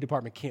IT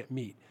department can't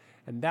meet.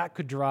 And that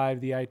could drive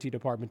the IT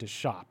department to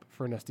shop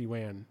for an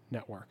SD-WAN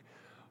network.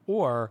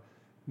 Or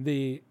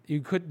the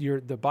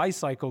buy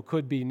cycle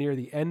could be near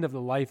the end of the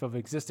life of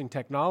existing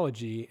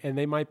technology, and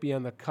they might be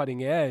on the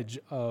cutting edge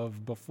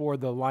of before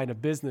the line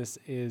of business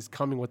is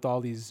coming with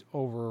all these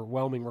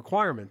overwhelming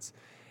requirements.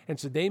 And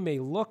so they may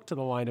look to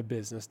the line of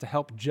business to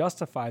help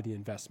justify the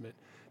investment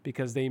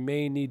because they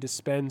may need to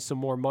spend some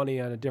more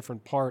money on a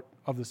different part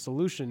of the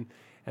solution.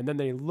 And then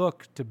they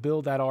look to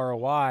build that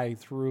ROI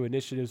through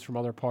initiatives from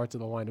other parts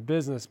of the line of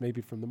business,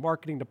 maybe from the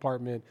marketing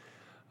department.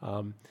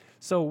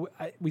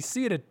 We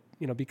see it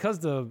because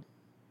the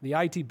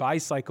IT buy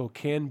cycle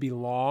can be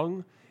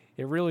long.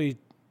 It really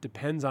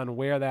depends on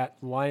where that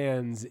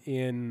lands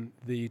in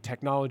the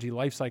technology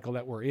life cycle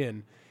that we're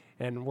in.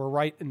 And we're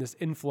right in this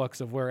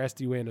influx of where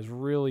SD-WAN is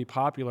really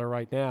popular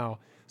right now.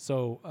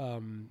 So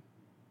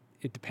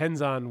it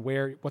depends on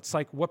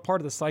what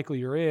part of the cycle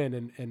you're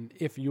in, and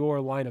if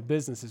your line of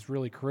business is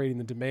really creating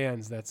the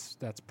demands that's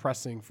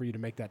pressing for you to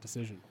make that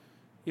decision.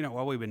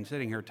 While we've been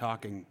sitting here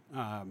talking,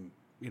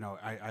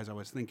 as I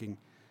was thinking,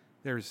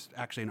 there's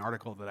actually an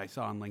article that I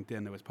saw on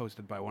LinkedIn that was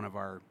posted by one of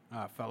our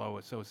fellow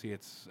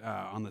associates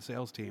on the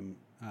sales team,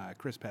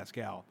 Chris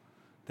Pascal,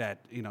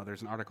 that,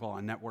 there's an article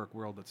on Network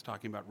World that's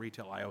talking about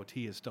retail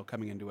IoT is still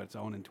coming into its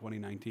own in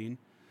 2019.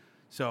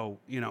 So,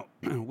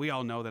 we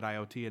all know that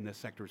IoT in this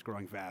sector is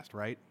growing fast,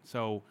 right?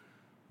 So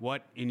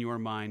what in your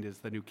mind is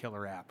the new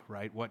killer app,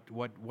 right? What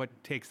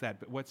takes that?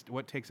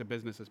 What takes a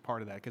business as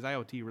part of that? Because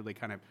IoT really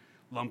kind of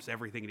lumps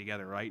everything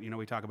together, right?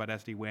 We talk about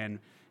SD-WAN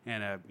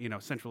and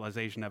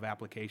centralization of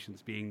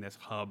applications being this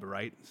hub,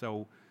 right?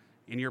 So,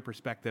 in your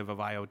perspective of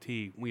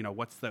IoT,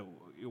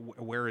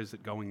 where is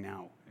it going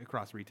now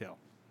across retail?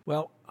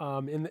 Well,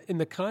 in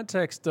the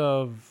context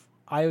of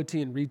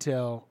IoT and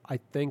retail, I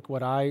think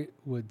what I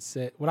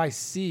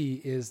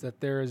see is that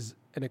there is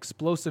an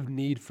explosive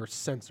need for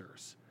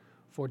sensors,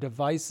 for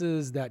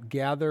devices that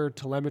gather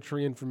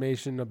telemetry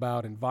information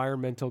about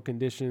environmental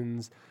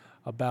conditions,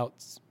 about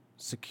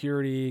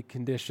security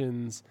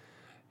conditions.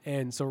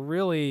 And so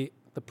really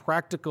the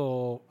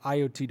practical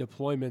IoT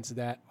deployments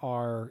that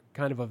are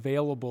kind of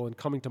available and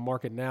coming to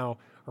market now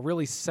are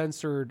really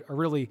centered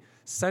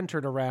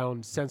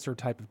around sensor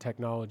type of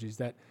technologies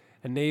that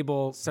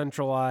enable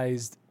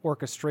centralized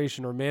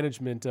orchestration or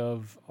management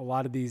of a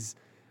lot of these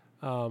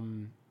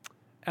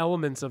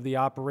elements of the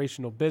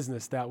operational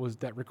business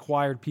that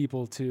required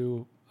people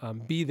to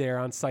be there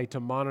on site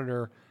to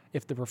monitor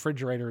if the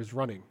refrigerator is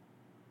running,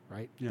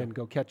 right? Yeah. Then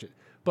go catch it.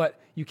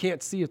 But you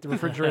can't see if the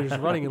refrigerator is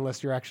running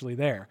unless you're actually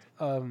there.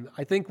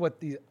 I think what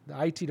the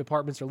IT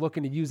departments are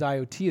looking to use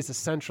IoT is to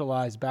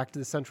centralize, back to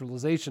the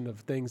centralization of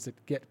things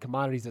that get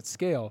commodities at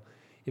scale.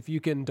 If you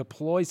can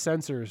deploy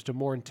sensors to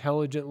more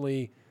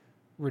intelligently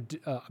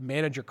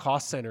manage your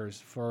cost centers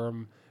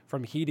from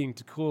heating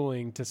to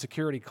cooling to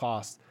security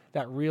costs,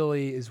 that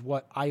really is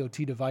what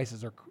IoT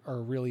devices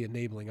are really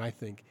enabling, I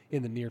think,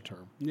 in the near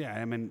term. Yeah,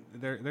 I mean,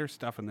 there's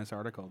stuff in this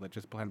article that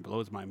just kind of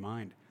blows my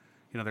mind.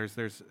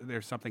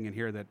 There's something in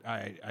here that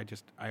I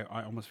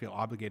almost feel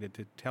obligated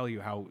to tell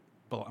you how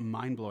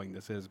mind-blowing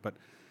this is. But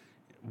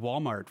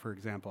Walmart, for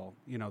example,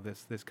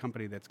 this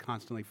company that's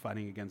constantly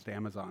fighting against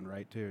Amazon,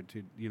 right, to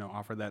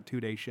offer that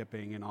 2-day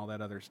shipping and all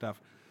that other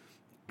stuff.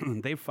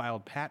 They've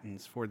filed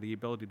patents for the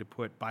ability to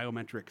put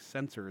biometric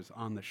sensors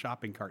on the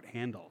shopping cart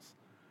handles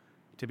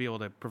to be able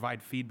to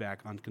provide feedback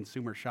on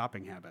consumer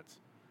shopping habits.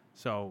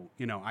 So,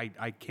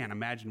 I can't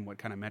imagine what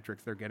kind of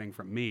metrics they're getting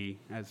from me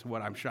as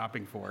what I'm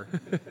shopping for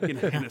in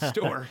a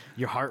store.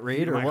 Your heart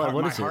rate or what?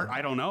 What is it?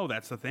 I don't know.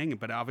 That's the thing.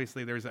 But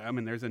obviously there's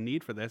a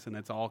need for this, and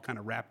it's all kind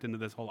of wrapped into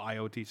this whole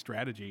IoT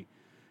strategy,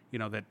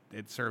 that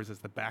it serves as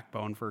the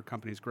backbone for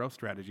companies' growth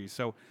strategies.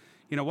 So,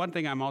 one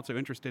thing I'm also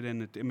interested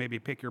in to maybe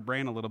pick your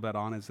brain a little bit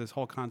on is this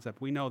whole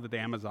concept. We know that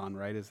Amazon,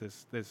 right, is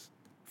this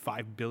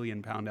 5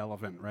 billion pound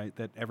elephant, right,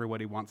 that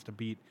everybody wants to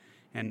beat.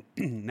 And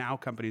now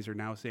companies are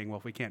now saying, well,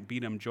 if we can't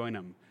beat them, join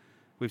them.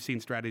 We've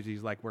seen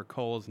strategies like where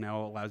Kohl's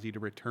now allows you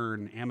to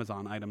return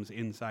Amazon items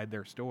inside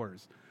their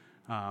stores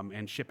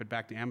and ship it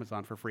back to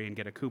Amazon for free and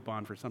get a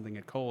coupon for something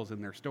at Kohl's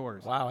in their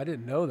stores. Wow, I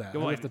didn't know that.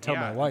 Well, I have to tell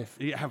my wife.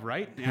 Yeah,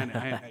 right?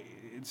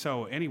 And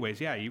so anyways,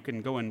 yeah, you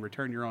can go and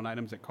return your own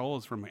items at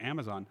Kohl's from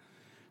Amazon.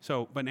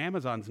 So, but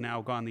Amazon's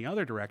now gone the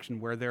other direction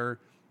where they're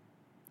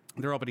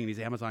opening these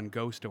Amazon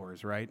Go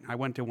stores, right? I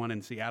went to one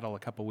in Seattle a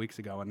couple weeks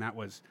ago, and that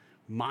was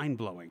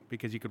mind-blowing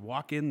because you could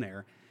walk in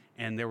there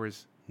and there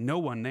was no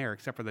one there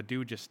except for the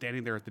dude just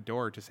standing there at the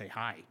door to say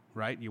hi,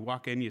 right? You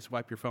walk in, you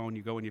swipe your phone,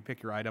 you go and you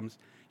pick your items,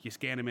 you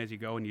scan them as you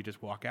go, and you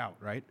just walk out,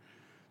 right?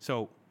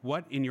 So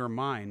what in your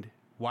mind,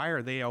 why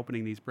are they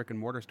opening these brick and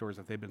mortar stores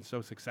if they've been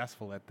so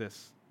successful at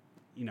this,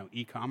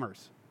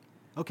 e-commerce?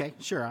 Okay,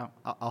 sure.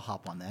 I'll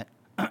hop on that.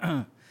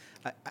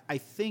 I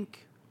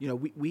think,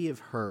 we have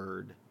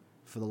heard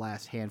for the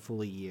last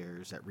handful of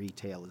years that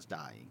retail is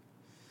dying.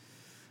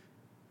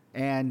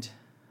 And,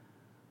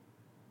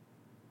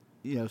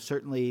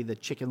 certainly the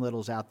Chicken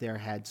Littles out there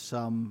had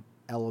some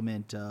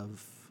element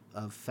of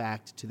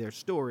fact to their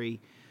story.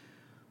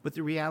 But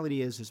the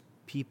reality is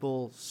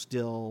people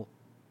still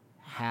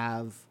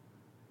have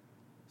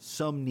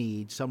some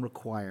need, some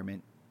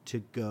requirement to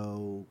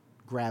go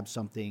grab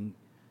something,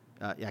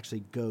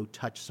 actually go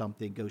touch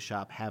something, go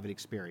shop, have an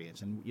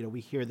experience. And, we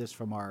hear this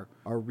from our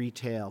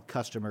retail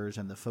customers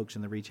and the folks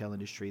in the retail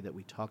industry that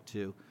we talk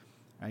to,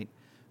 right?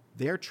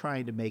 They're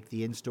trying to make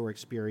the in-store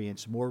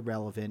experience more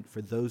relevant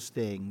for those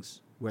things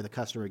where the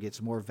customer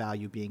gets more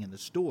value being in the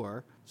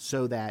store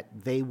so that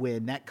they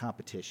win that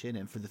competition.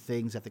 And for the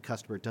things that the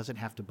customer doesn't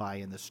have to buy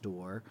in the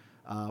store,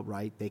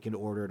 right, they can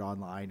order it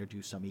online or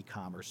do some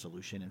e-commerce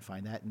solution and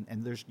find that.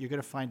 And you're going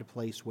to find a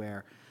place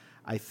where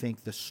I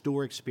think the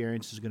store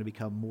experience is going to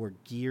become more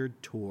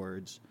geared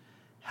towards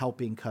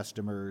helping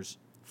customers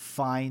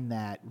find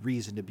that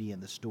reason to be in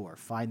the store,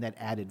 find that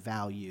added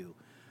value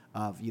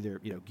of either,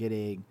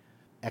 getting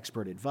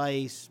expert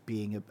advice,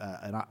 being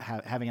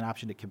having an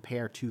option to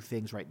compare two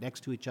things right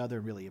next to each other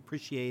and really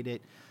appreciate it,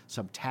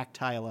 some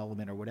tactile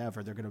element or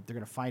whatever. They're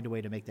gonna find a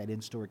way to make that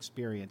in-store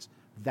experience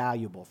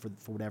valuable for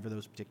whatever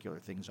those particular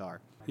things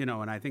are.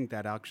 And I think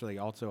that actually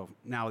also,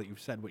 now that you've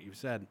said what you've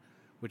said,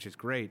 which is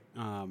great,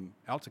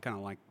 also kind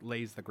of like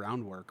lays the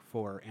groundwork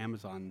for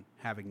Amazon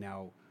having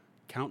now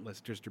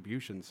countless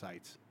distribution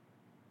sites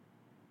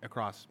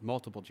across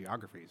multiple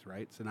geographies,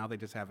 right? So now they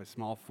just have a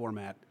small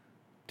format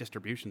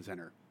distribution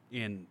center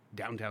in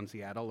downtown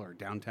Seattle or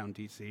downtown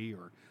DC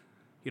or,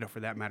 for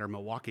that matter,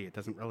 Milwaukee. It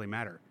doesn't really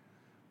matter.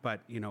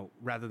 But,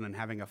 rather than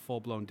having a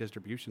full-blown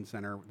distribution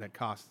center that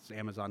costs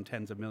Amazon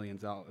tens of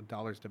millions of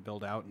dollars to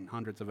build out and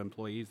hundreds of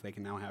employees, they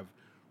can now have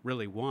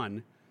really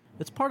one.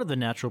 It's part of the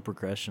natural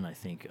progression, I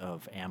think,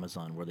 of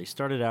Amazon, where they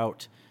started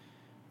out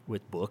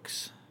with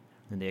books,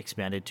 and they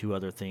expanded to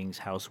other things,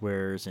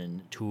 housewares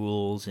and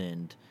tools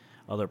and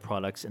other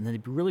products, and then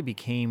it really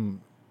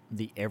became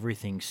the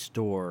everything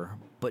store,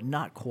 but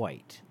not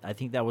quite. I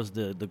think that was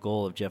the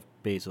goal of Jeff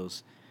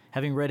Bezos.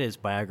 Having read his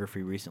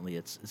biography recently,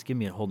 it's given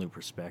me a whole new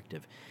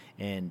perspective,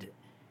 and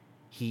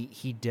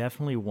he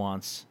definitely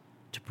wants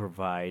to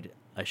provide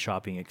a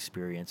shopping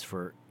experience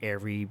for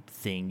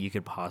everything you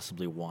could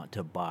possibly want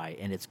to buy,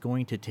 and it's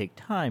going to take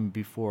time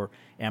before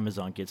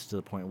Amazon gets to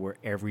the point where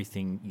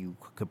everything you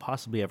could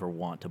possibly ever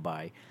want to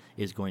buy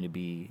is going to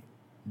be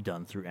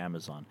done through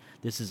Amazon.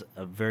 This is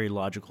a very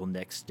logical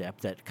next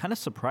step that kind of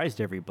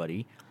surprised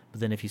everybody. But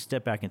then if you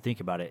step back and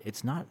think about it,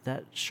 it's not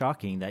that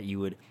shocking that you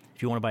would,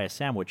 if you want to buy a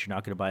sandwich, you're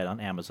not going to buy it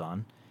on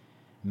Amazon.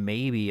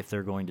 Maybe if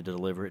they're going to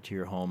deliver it to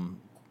your home,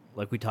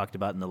 like we talked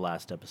about in the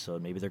last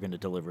episode, maybe they're going to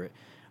deliver it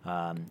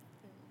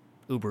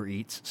Uber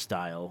Eats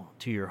style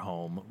to your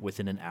home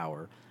within an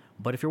hour.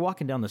 But if you're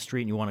walking down the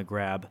street and you want to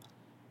grab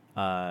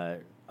a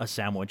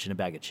sandwich and a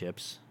bag of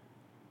chips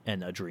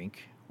and a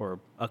drink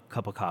or a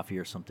cup of coffee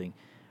or something,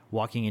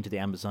 walking into the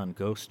Amazon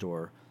Go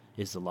store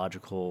is the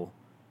logical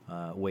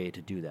way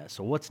to do that.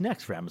 So what's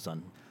next for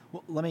Amazon?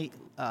 Well, let me.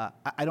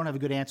 I don't have a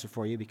good answer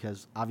for you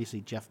because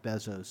obviously Jeff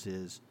Bezos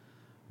is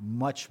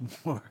much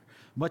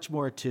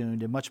more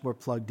attuned and much more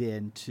plugged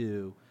in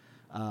to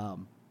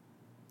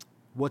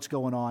what's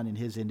going on in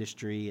his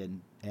industry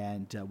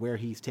and where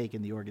he's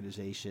taken the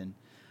organization.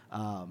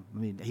 I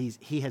mean,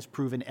 he has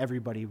proven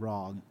everybody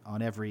wrong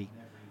on every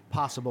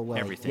possible way.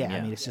 Everything, yeah.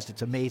 I mean,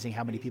 it's amazing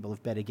how many people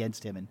have bet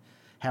against him and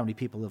how many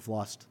people have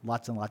lost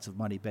lots and lots of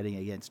money betting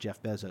against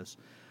Jeff Bezos.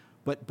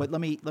 But let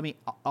me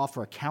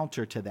offer a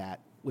counter to that,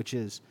 which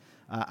is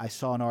I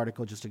saw an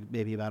article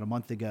maybe about a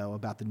month ago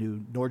about the new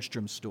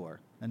Nordstrom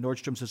store. And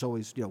Nordstrom's is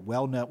always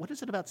well known. What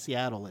is it about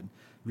Seattle and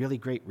really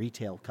great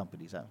retail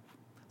companies?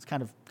 It's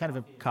kind of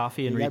a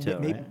Coffee and retail,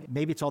 right?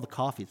 Maybe it's all the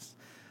coffees.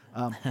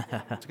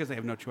 It's because they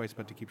have no choice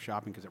but to keep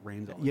shopping because it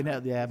rains all the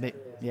time.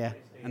 Yeah.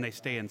 And they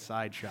stay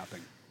inside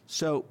shopping.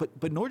 So, but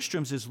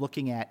Nordstrom's is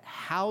looking at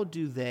how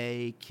do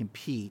they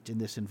compete in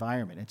this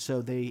environment, and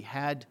so they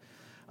had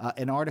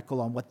an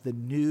article on what the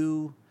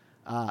new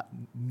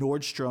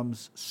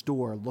Nordstrom's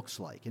store looks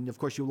like, and of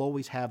course you'll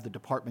always have the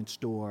department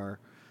store,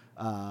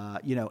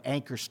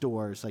 anchor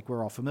stores like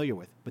we're all familiar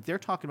with, but they're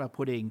talking about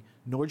putting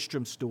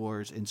Nordstrom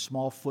stores in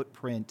small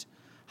footprint,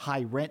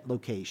 high rent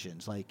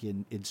locations like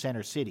in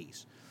center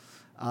cities,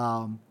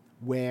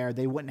 where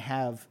they wouldn't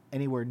have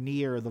anywhere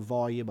near the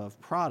volume of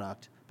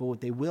product. But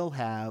what they will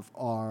have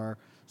are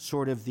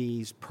sort of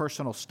these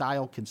personal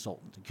style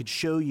consultants. It could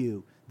show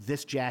you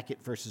this jacket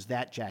versus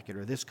that jacket,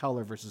 or this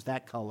color versus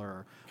that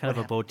color. Kind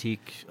of a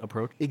boutique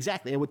approach.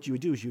 Exactly. And what you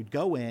would do is you'd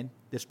go in,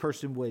 this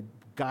person would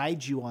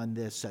guide you on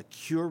this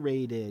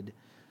curated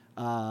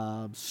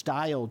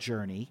style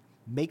journey,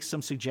 make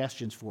some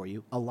suggestions for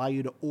you, allow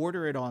you to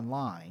order it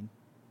online,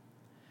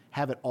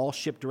 have it all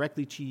shipped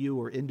directly to you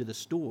or into the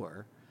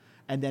store.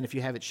 And then if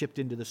you have it shipped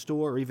into the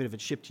store, or even if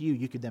it's shipped to you,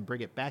 you could then bring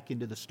it back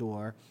into the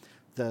store.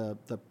 The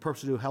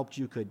person who helped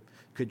you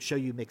could show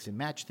you mix and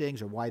match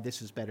things, or why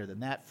this is better than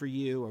that for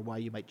you, or why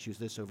you might choose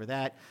this over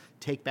that.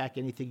 Take back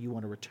anything you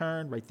want to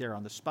return right there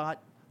on the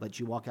spot. Let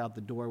you walk out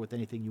the door with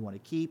anything you want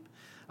to keep.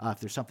 If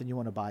there's something you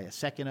want to buy a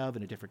second of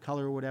in a different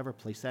color or whatever,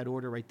 place that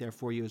order right there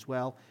for you as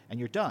well, and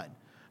you're done.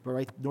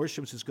 But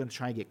Nordstrom's is going to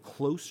try and get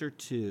closer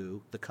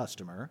to the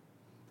customer,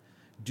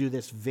 do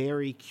this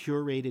very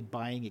curated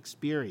buying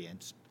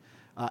experience,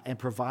 and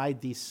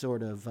provide these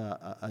sort of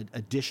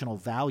additional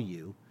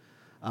value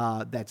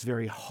that's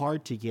very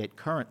hard to get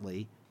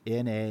currently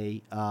in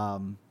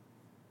an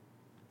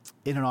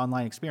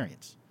online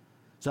experience.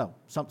 So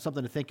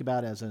something to think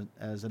about as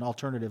an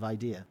alternative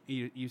idea.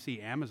 You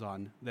see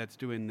Amazon that's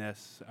doing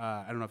this.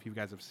 I don't know if you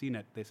guys have seen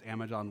it. This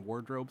Amazon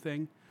wardrobe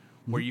thing,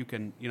 where you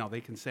can,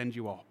 they can send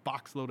you a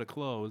box load of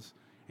clothes,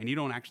 and you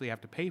don't actually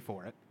have to pay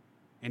for it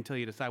until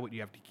you decide what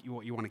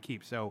you want to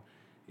keep. So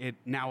it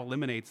now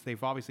eliminates.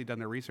 They've obviously done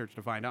their research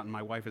to find out, and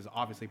my wife is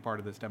obviously part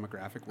of this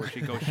demographic where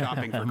she goes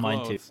shopping for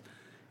Mine clothes. too.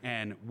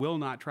 And will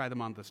not try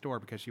them on the store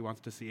because she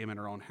wants to see them in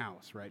her own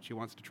house, right? She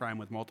wants to try them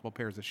with multiple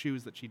pairs of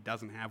shoes that she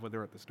doesn't have with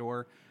her at the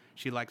store.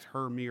 She likes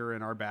her mirror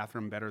in our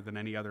bathroom better than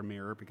any other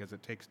mirror because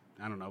it takes,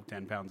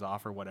 10 pounds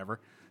off or whatever.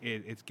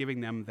 It's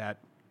giving them that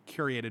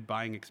curated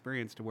buying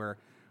experience to where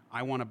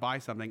I want to buy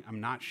something,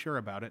 I'm not sure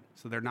about it,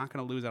 so they're not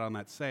going to lose out on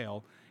that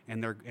sale,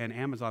 and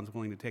Amazon's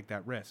willing to take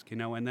that risk,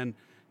 And then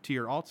to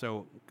your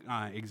also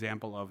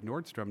example of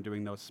Nordstrom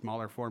doing those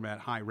smaller format,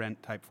 high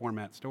rent type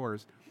format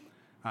stores,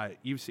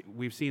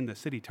 we've seen the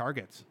city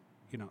Targets,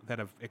 that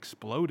have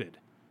exploded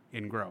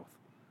in growth.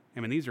 I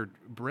mean, these are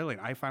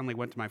brilliant. I finally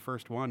went to my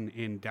first one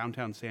in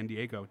downtown San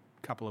Diego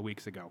a couple of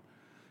weeks ago.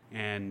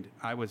 And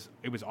it was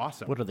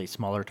awesome. What are they,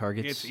 smaller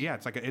targets?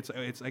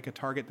 It's like a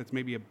Target that's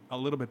maybe a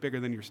little bit bigger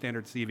than your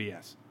standard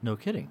CVS. No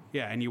kidding.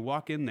 Yeah, and you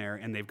walk in there,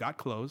 and they've got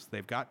clothes,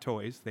 they've got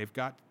toys, they've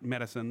got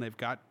medicine, they've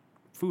got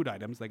food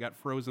items, they got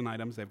frozen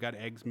items, they've got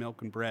eggs,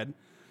 milk, and bread.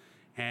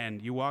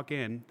 And you walk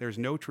in, there's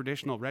no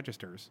traditional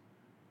registers,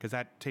 because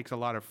that takes a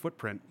lot of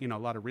footprint, a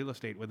lot of real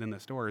estate within the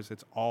stores.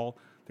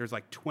 There's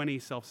like 20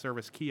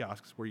 self-service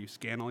kiosks where you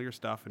scan all your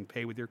stuff and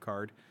pay with your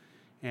card.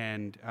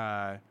 And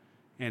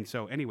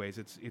so anyways,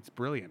 it's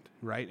brilliant,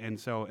 right? And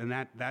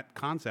that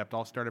concept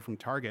all started from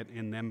Target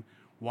and them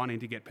wanting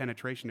to get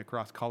penetration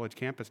across college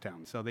campus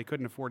towns. So they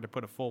couldn't afford to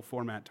put a full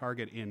format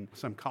Target in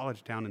some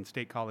college town in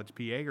State College,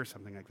 PA or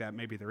something like that.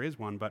 Maybe there is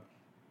one, but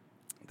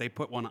they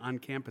put one on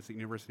campus at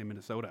University of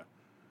Minnesota.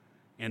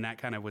 And that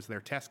kind of was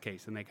their test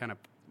case, and they kind of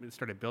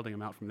started building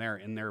them out from there.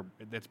 And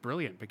that's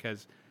brilliant,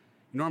 because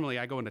normally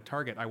I go into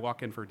Target, I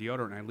walk in for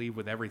deodorant, and I leave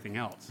with everything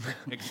else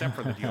except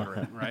for the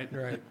deodorant, right?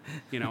 Right.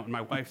 And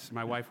my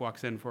wife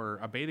walks in for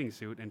a bathing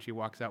suit, and she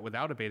walks out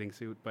without a bathing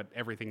suit, but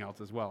everything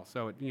else as well.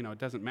 So it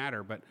doesn't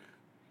matter, but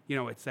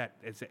it's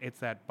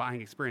that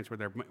buying experience where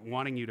they're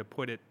wanting you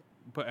to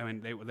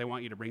they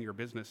want you to bring your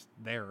business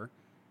there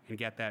and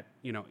get that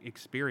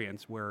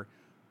experience where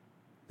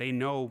they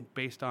know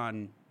based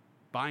on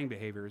buying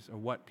behaviors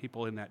of what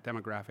people in that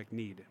demographic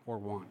need or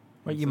want.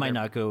 Well, you might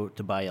not go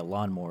to buy a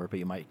lawnmower, but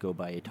you might go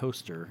buy a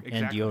toaster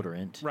and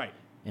deodorant, right,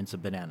 and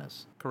some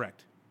bananas.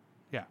 Correct.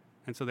 Yeah,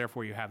 and so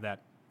therefore you have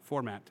that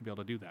format to be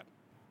able to do that.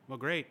 Well,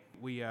 great.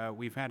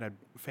 We've had a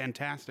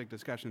fantastic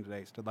discussion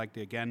today. So I'd like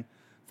to again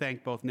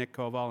thank both Nick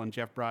Koval and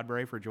Jeff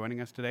Broadbury for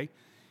joining us today,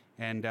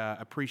 and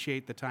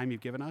appreciate the time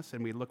you've given us,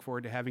 and we look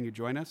forward to having you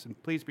join us.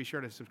 And please be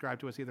sure to subscribe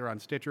to us either on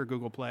Stitcher,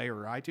 Google Play,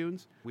 or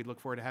iTunes. We look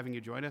forward to having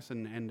you join us,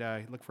 and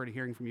look forward to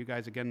hearing from you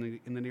guys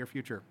again in the near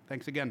future.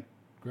 Thanks again.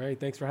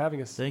 Great. Thanks for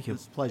having us. Thank you.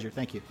 It's a pleasure.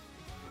 Thank you.